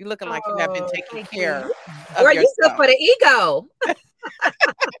 You looking like you have been taking care of Girl, yourself. You good for the ego.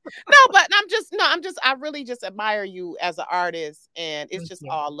 I really just admire you as an artist, and it's just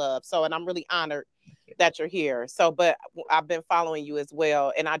all love. So, and I'm really honored that you're here. So, but I've been following you as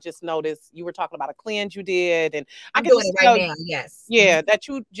well, and I just noticed you were talking about a cleanse you did, and I'm doing it right now. Yes. Yeah, that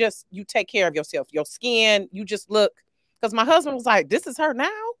you take care of yourself, your skin. You just look, because my husband was like, "This is her now."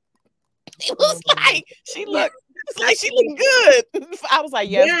 It was like she looked. It's like she looked good. I was like,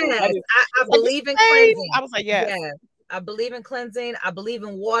 yes. I believe in cleansing. I was like, yes. I believe in cleansing. I believe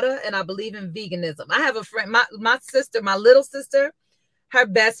in water, and I believe in veganism. I have a friend, my sister, my little sister, her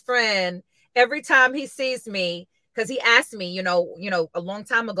best friend. Every time he sees me, because he asked me, a long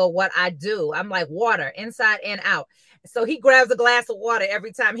time ago what I do. I'm like, water, inside and out. So he grabs a glass of water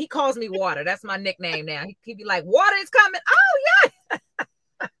every time. He calls me Water. That's my nickname now. He'd be like, water is coming. Oh, yeah.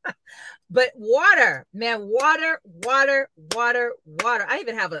 But water, man, water. I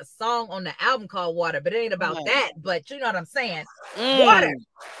even have a song on the album called Water, but it ain't about that. But you know what I'm saying? Water.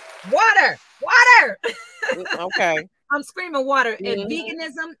 Okay. I'm screaming water. And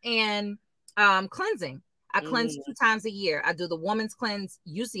veganism and cleansing. I cleanse 2 times a year. I do the woman's cleanse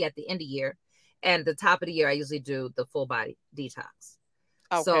usually at the end of the year. And at the top of the year, I usually do the full body detox.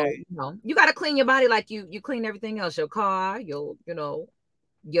 Okay. So, you got to clean your body like you clean everything else. Your car, your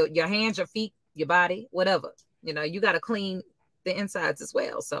hands, your feet, your body, whatever. You got to clean the insides as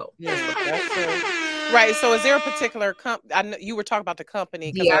well. So right. So is there a particular I know you were talking about the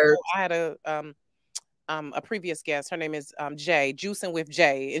company, because I had a previous guest. Her name is Jay, Juicing with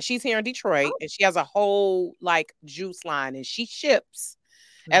Jay, and she's here in Detroit, and she has a whole like juice line, and she ships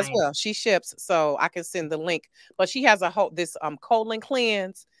as well. She ships, so I can send the link. But she has this colon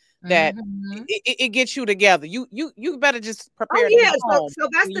cleanse that it gets you together. You better just prepare. So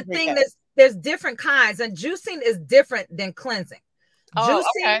that's the thing. There's different kinds, and juicing is different than cleansing.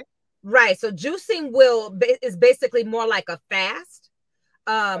 Juicing, right? So juicing is basically more like a fast.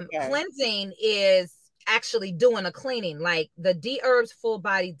 Cleansing is actually doing a cleaning, like the D-Herbs full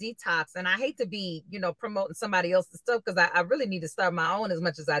body detox. And I hate to be, promoting somebody else's stuff, because I really need to start my own as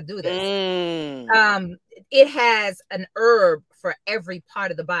much as I do this. It has an herb for every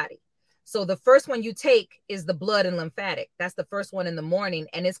part of the body. So the first one you take is the blood and lymphatic. That's the first one in the morning,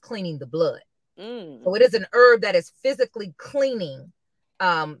 and it's cleaning the blood. So it is an herb that is physically cleaning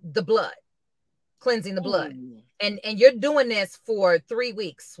the blood, cleansing the blood. And you're doing this for 3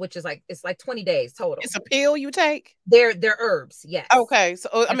 weeks, which is it's like 20 days total. It's a pill you take? They're herbs, yes. Okay. So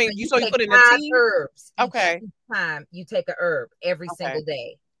you put in a tea? Herbs. Okay. Each time you take a herb every single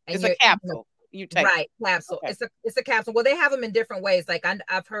day. And it's a capsule. You take capsule. Okay. It's a capsule. Well, they have them in different ways. Like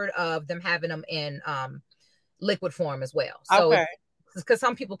I've heard of them having them in liquid form as well. So because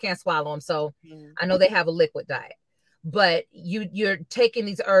some people can't swallow them, so I know they have a liquid diet. But you're taking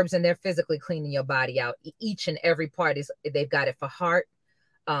these herbs, and they're physically cleaning your body out. Each and every part they've got it for heart,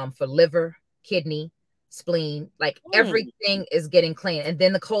 for liver, kidney, spleen. Like everything is getting clean, and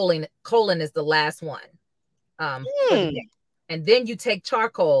then the colon is the last one. And then you take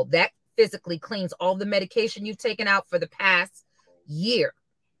charcoal that physically cleans all the medication you've taken out for the past year.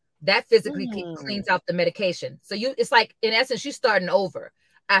 That physically cleans out the medication. So it's like, in essence, you're starting over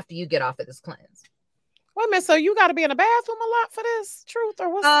after you get off of this cleanse. Wait a minute, so you got to be in the bathroom a lot for this, Truth,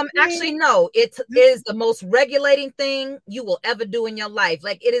 or what's actually no, it is the most regulating thing you will ever do in your life.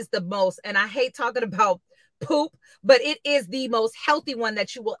 Like, it is the most, and I hate talking about poop, but it is the most healthy one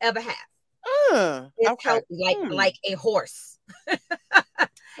that you will ever have. It's healthy, like a horse.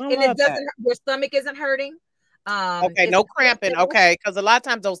 And it doesn't, your stomach isn't hurting. Okay, no cramping. Okay, because a lot of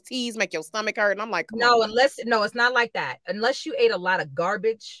times those teas make your stomach hurt, and I'm like, no, it's not like that. Unless you ate a lot of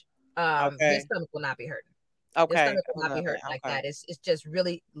garbage, your stomach will not be hurting. Okay, your stomach will not be hurting like that. It's just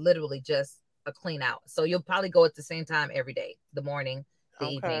really, literally, just a clean out. So you'll probably go at the same time every day, the morning, the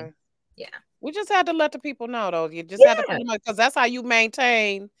evening. Yeah, we just had to let the people know, though. You just had to put them, because that's how you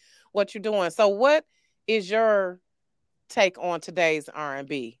maintain what you're doing. So, what is your take on today's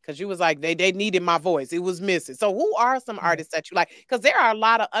R&B? Because you was like, they needed my voice, it was missing. So who are some artists that you like? Because there are a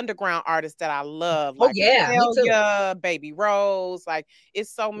lot of underground artists that I love, like Celia, Baby Rose, like it's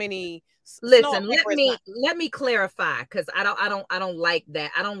so many. Listen, let me clarify, because I don't like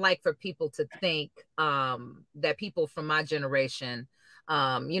that. I don't like for people to think that people from my generation,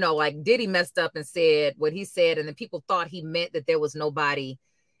 like Diddy messed up and said what he said, and then people thought he meant that there was nobody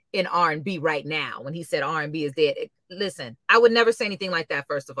in R&B right now when he said R&B is dead. Listen, I would never say anything like that,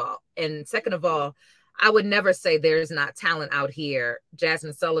 first of all. And second of all, I would never say there's not talent out here.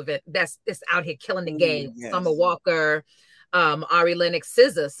 Jasmine Sullivan, that's out here killing the game. Yes. Summer Walker, Ari Lennox,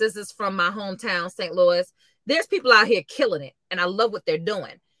 SZA's from my hometown, St. Louis. There's people out here killing it, and I love what they're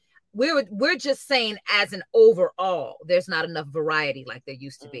doing. We're just saying, as an overall, there's not enough variety like there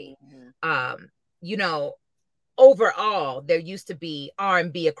used to be. Overall, there used to be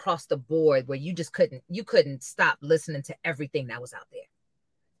R&B across the board where you just couldn't stop listening to everything that was out there.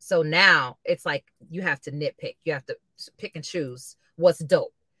 So now it's like you have to nitpick. You have to pick and choose what's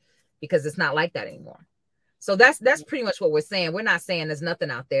dope, because it's not like that anymore. So that's pretty much what we're saying. We're not saying there's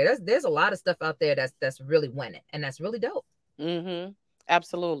nothing out there. There's a lot of stuff out there that's really winning, and that's really dope. Mm-hmm.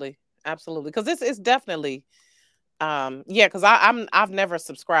 Absolutely. Because it's definitely. Because I've never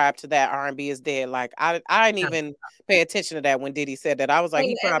subscribed to that R&B is dead. Like I didn't even pay attention to that when Diddy said that. I was like,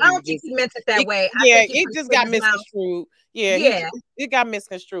 I don't think he meant it that way. It just got misconstrued. It got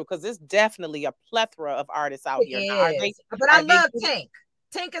misconstrued, because it's definitely a plethora of artists out here. But I love Tank.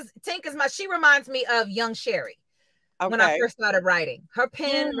 Tank is she reminds me of Young Sherry. When I first started writing. Her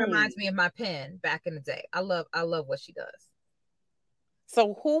pen reminds me of my pen back in the day. I love what she does.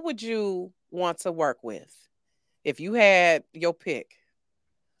 So who would you want to work with? If you had your pick,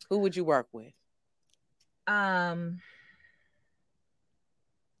 who would you work with?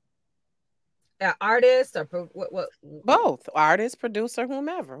 Artist or what? Both artist, producer,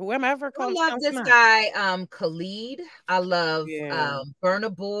 whomever comes. I love this guy, Khalid. I love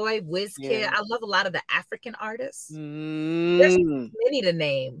Burna Boy, Wizkid. I love a lot of the African artists. There's many to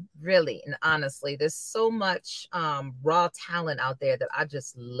name, really, and honestly, there's so much raw talent out there that I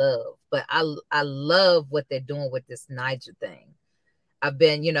just love. But I love what they're doing with this Niger thing. I've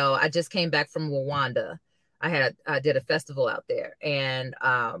been, I just came back from Rwanda. I did a festival out there, and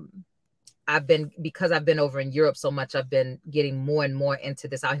because I've been over in Europe so much, I've been getting more and more into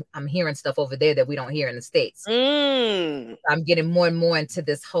this. I'm hearing stuff over there that we don't hear in the States. I'm getting more and more into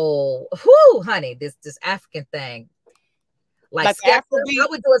this whole, this African thing. Like Skepta, I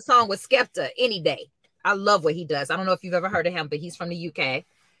would do a song with Skepta any day. I love what he does. I don't know if you've ever heard of him, but he's from the UK.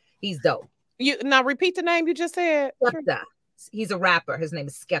 He's dope. Now repeat the name you just said. Skepta. He's a rapper. His name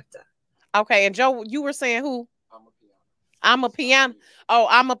is Skepta. Okay, and Joe, you were saying who? I'm a piano. Oh,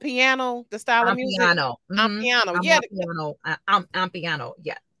 I'm a piano. The style of music. Piano. I'm piano. I'm piano.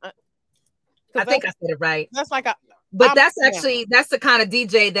 Yeah. I think I said it right. That's like a. But that's the kind of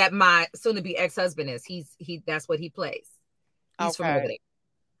DJ that my soon-to-be ex-husband is. That's what he plays. He's from over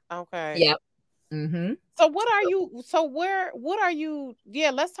there. Okay. Yep. Mm-hmm. So what are you? So what are you? Yeah,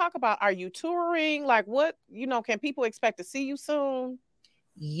 let's talk about. Are you touring? Like what? Can people expect to see you soon?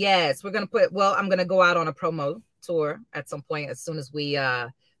 Yes, I'm gonna go out on a promo tour at some point as soon as we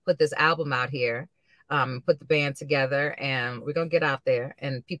put this album out here, put the band together, and we're gonna get out there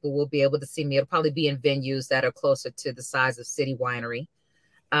and people will be able to see me. It'll probably be in venues that are closer to the size of City Winery,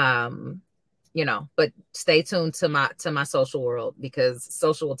 but stay tuned to my social world, because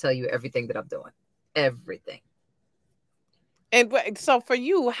social will tell you everything that I'm doing, everything. And so for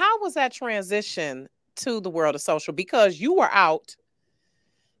you, how was that transition to the world of social? Because you were out,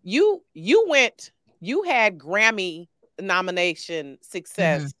 you had Grammy nomination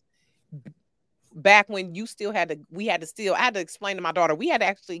success back when you still had to. I had to explain to my daughter, we had to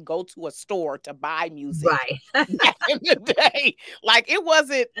actually go to a store to buy music. Right. Back in the day. Like, it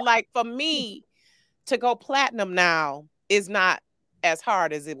wasn't like, for me to go platinum now is not as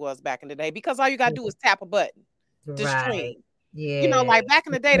hard as it was back in the day, because all you got to do is tap a button to stream. Yeah. You know, like back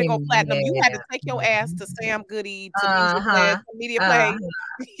in the day to go platinum, you had to Yeah. take your ass to Sam Goody, to Music Uh-huh. Land, to Media Play.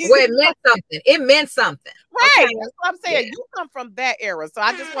 Well, it meant something. It meant something. Right. Okay? That's what I'm saying. Yeah. You come from that era. So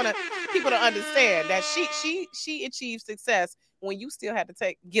I just want people to understand that she achieved success when you still had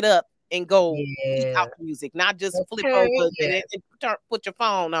to get up and go eat out the music, not just flip over and put your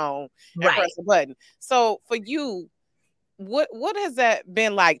phone on and press a button. So for you, what has that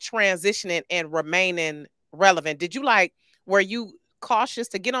been like transitioning and remaining relevant? Did you were you cautious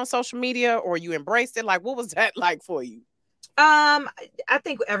to get on social media, or you embraced it? Like, what was that like for you? I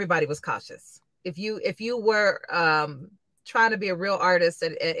think everybody was cautious. If you were trying to be a real artist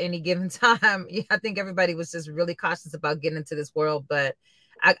at any given time, I think everybody was just really cautious about getting into this world. But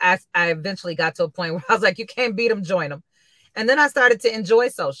I eventually got to a point where I was like, you can't beat them, join them. And then I started to enjoy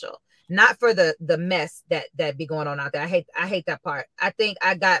social, not for the mess that be going on out there. I hate that part. I think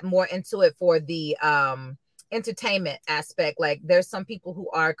I got more into it for the entertainment aspect. Like, there's some people who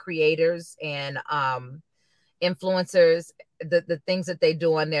are creators and influencers, the things that they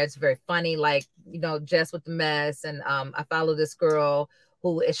do on there, it's very funny. Like, Jess with the Mess, and I follow this girl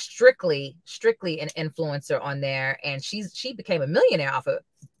who is strictly an influencer on there, and she became a millionaire off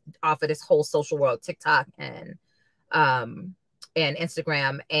of this whole social world, TikTok and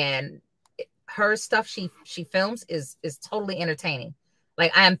Instagram, and her stuff she films is totally entertaining.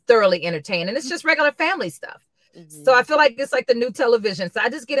 Like, I am thoroughly entertained, and it's just regular family stuff. Mm-hmm. So I feel like it's like the new television. So I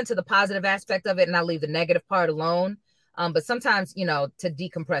just get into the positive aspect of it, and I leave the negative part alone. But sometimes, to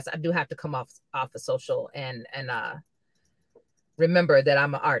decompress, I do have to come off of social and remember that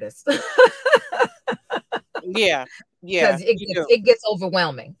I'm an artist. Yeah. Because it gets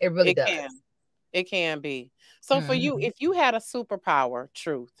overwhelming. It really does. It can be. So for you, if you had a superpower,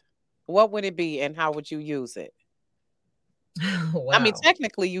 Truth, what would it be, and how would you use it? Wow. I mean,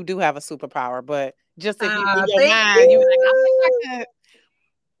 technically, you do have a superpower, but just if you in your mind, you're like, oh my God.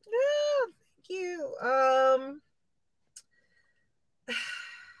 Yeah, thank you.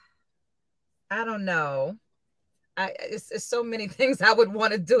 I don't know. It's so many things I would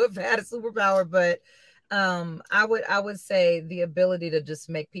want to do if I had a superpower, but I would say the ability to just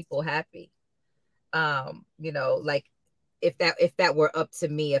make people happy. Like if that were up to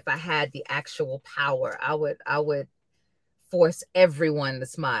me, if I had the actual power, I would force everyone to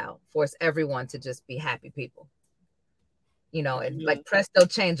smile, force everyone to just be happy people. And like presto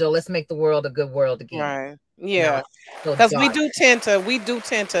changeo, let's make the world a good world again. Right. Yeah. Because we do tend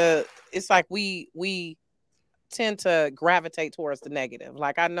to, it's like we tend to gravitate towards the negative.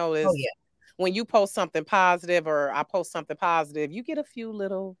 Like, I noticed when you post something positive, or I post something positive, you get a few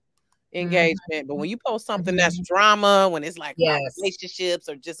little engagement. But when you post something that's drama, when it's like about relationships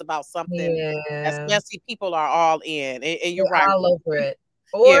or just about something that's messy, people are all in, and you're right, all over it.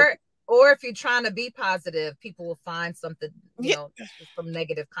 Or if you're trying to be positive, people will find something, some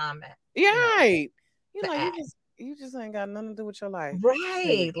negative comment. Right. You just ain't got nothing to do with your life.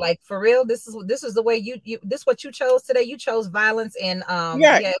 Right. Like, for real, this is the way this is what you chose today. You chose violence, and it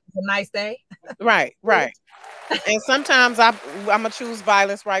was a nice day. Right. And sometimes I'm gonna choose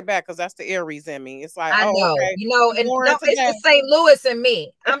violence right back, because that's the Aries in me. It's like, I know, okay, it's the St. Louis in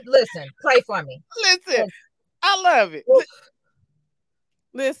me. Listen, pray for me. Listen, I love it.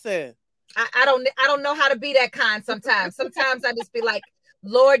 Listen, I don't know how to be that kind sometimes. Sometimes I just be like,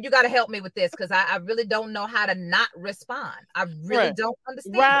 Lord, you got to help me with this, because I really don't know how to not respond. I really don't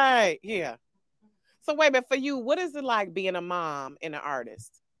understand. Right. Yeah. So wait a minute, for you, what is it like being a mom and an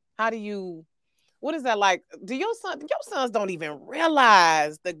artist? What is that like? Your sons don't even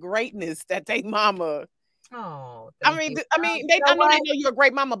realize the greatness that they mama. Oh, I mean, I know they know you're a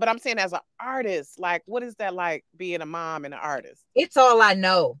great mama, but I'm saying as an artist, like, what is that like being a mom and an artist? It's all I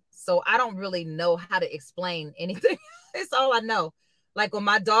know. So I don't really know how to explain anything. It's all I know. Like, when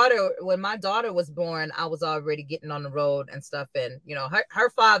my daughter was born, I was already getting on the road and stuff. And, her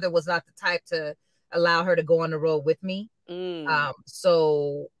father was not the type to allow her to go on the road with me.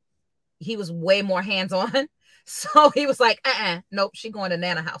 So he was way more hands-on. So he was like, nope, she going to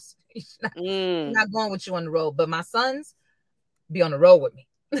Nana house. She's not going with you on the road. But my sons be on the road with me.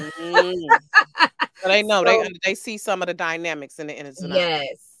 So they know, they see some of the dynamics in the ins and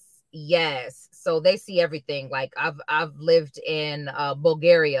outs. Yes. So they see everything. Like, I've lived in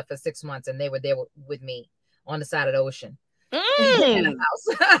Bulgaria for 6 months, and they were there with me on the side of the ocean in a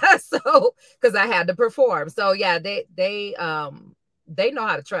house. So, because I had to perform. So yeah, they know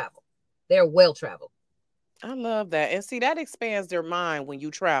how to travel. They're well traveled. I love that. And see, that expands their mind when you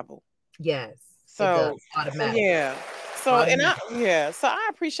travel. Yes. So automatically. Yeah. So I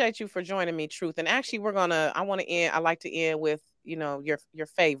appreciate you for joining me, Truth. And actually, I like to end with your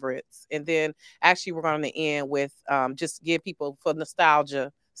favorites, and then actually we're going to end with just give people for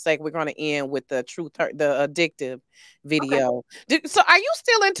nostalgia sake. We're going to end with the the Addictive video. So are you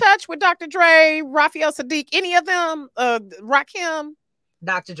still in touch with Dr. Dre, Raphael Sadiq, any of them? Rakim?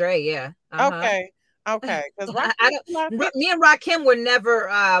 Dr. Dre, yeah. Okay, because me and Rakim were never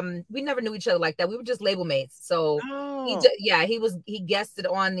we never knew each other like that. We were just label mates. So he guested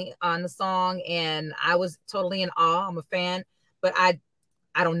on the song, and I was totally in awe. I'm a fan, but I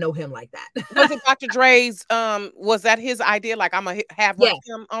don't know him like that. Was it Dr. Dre's was that his idea? Like, I'm gonna have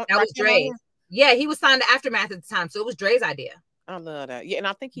Rakim on? That was Dre's. Yeah, he was signed to Aftermath at the time, so it was Dre's idea. I love that. Yeah, and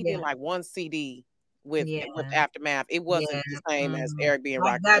I think he did like one CD with Aftermath. It wasn't the same as Eric B. and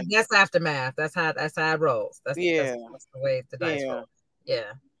Rakim. That's Aftermath. That's how it rolls. That's the way the dice roll.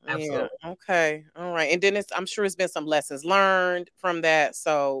 Yeah, absolutely. Yeah. Okay. All right. And then I'm sure it's been some lessons learned from that.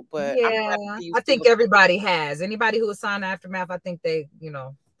 So, but I think everybody has. Anybody who was signed to Aftermath, I think they,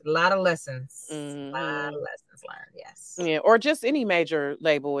 a lot of lessons. A lot of lessons learned. Yes. Yeah. Or just any major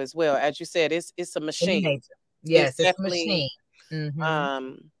label as well. As you said, it's a machine. Yes, it's a machine.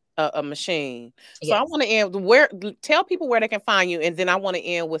 A machine. So I want to end tell people where they can find you, and then I want to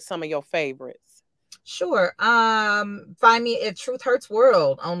end with some of your favorites. Sure. Find me at Truth Hurts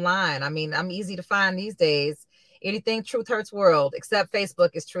World online. I mean, I'm easy to find these days. Anything Truth Hurts World, except Facebook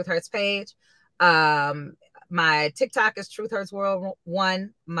is Truth Hurts page. My TikTok is Truth Hurts World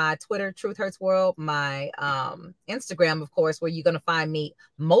 1. My Twitter, Truth Hurts World. My Instagram, of course, where you're gonna find me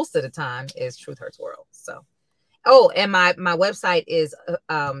most of the time, is Truth Hurts World. So. Oh, and my website is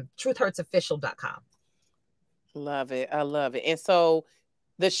truthhurtsofficial.com. Love it. I love it. And so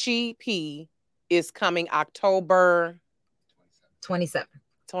the She P is coming October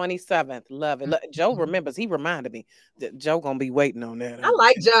 27th. Love it. Joe remembers. He reminded me that Joe gonna be waiting on that. I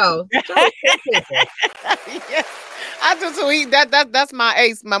like Joe. Yes, I do too. That's my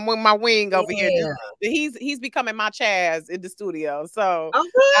ace, my wing over here. He's becoming my Chaz in the studio. So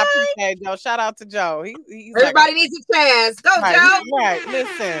I appreciate Joe. Shout out to Joe. Everybody needs a Chaz. Go, Joe. Right.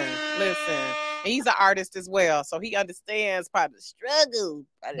 Listen. And he's an artist as well, so he understands probably the struggle.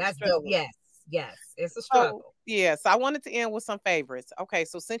 That's dope. Yes, it's a struggle. So I wanted to end with some favorites. Okay,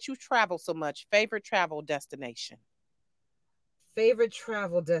 so since you travel so much, favorite travel destination? Favorite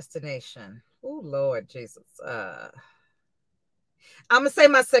travel destination? Oh, Lord Jesus. I'm going to say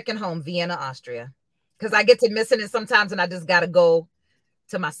my second home, Vienna, Austria, because I get to missing it sometimes, and I just got to go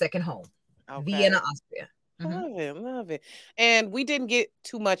to my second home, Vienna, Austria. Love it. And we didn't get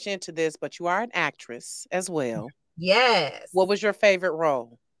too much into this, but you are an actress as well. Yes. What was your favorite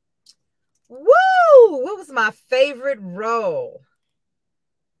role? Woo! What was my favorite role?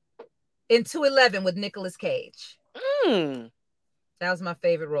 In 211 with Nicolas Cage. That was my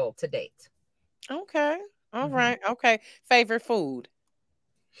favorite role to date. Okay. All right. Okay. Favorite food?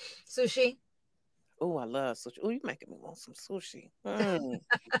 Sushi. Oh, I love sushi. Oh, you're making me want some sushi.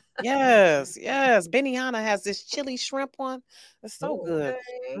 Yes. Benihana has this chili shrimp one. It's so good.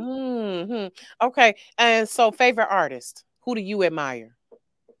 Okay. And so favorite artist? Who do you admire?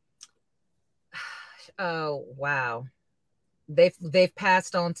 Oh, wow. They've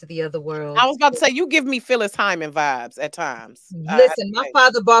passed on to the other world. I was about to say, you give me Phyllis Hyman vibes at times. Listen, my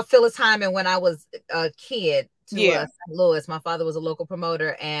father bought Phyllis Hyman when I was a kid to St. Louis. My father was a local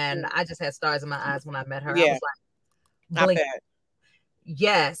promoter, and I just had stars in my eyes when I met her. I was like, blink.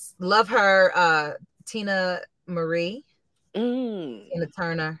 Yes, love her. Tina Marie, Tina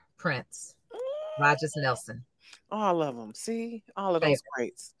Turner, Prince, Rogers Nelson. Oh, I love them. See, all of those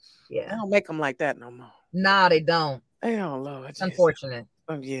greats. Yeah, they don't make them like that no more. Nah, they don't. They don't, Lord. It's unfortunate.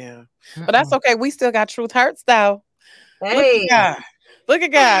 Yeah, but that's okay. We still got Truth Hurts though. Hey, look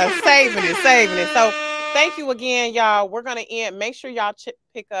at God, saving it. So thank you again, y'all. We're gonna end. Make sure y'all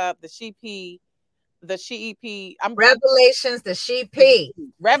pick up the She EP. Revelations, the She P.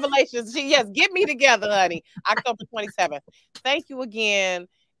 Revelations. Yes, get me together, honey. October 27th. Thank you again.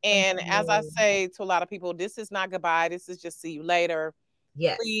 And as I say to a lot of people, this is not goodbye. This is just see you later.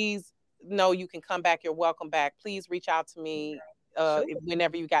 Yes. Please know you can come back. You're welcome back. Please reach out to me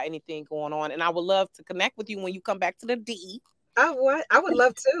whenever you got anything going on. And I would love to connect with you when you come back to the D. I would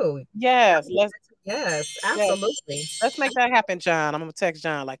love to. Yes. Yes, absolutely. Let's make that happen, John. I'm going to text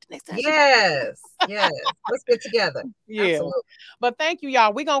John like the next time. Yes. Let's get together. Yeah. Absolutely. But thank you,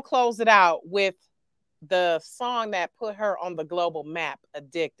 y'all. We're going to close it out with the song that put her on the global map,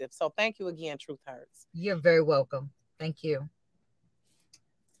 Addictive. So thank you again, Truth Hurts. You're very welcome. Thank you.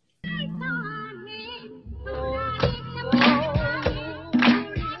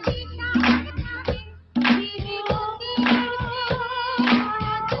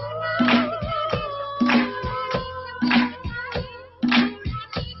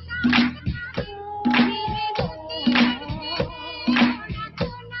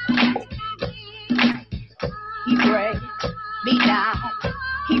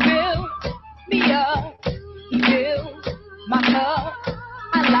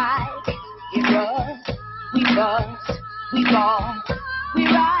 fuss, we fall, we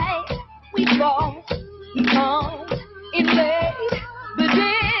ride, we fall, we come in late, but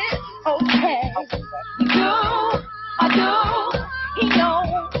it's okay. We do, I do, he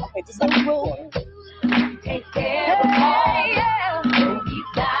knows the rules. Take care of home, yeah.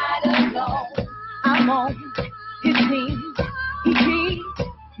 He's not alone. I'm on his team. He keeps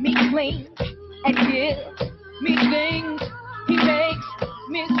me clean and gives me things. He makes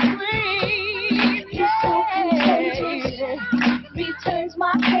me scream. Yeah. He turns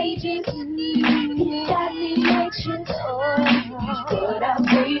my pages.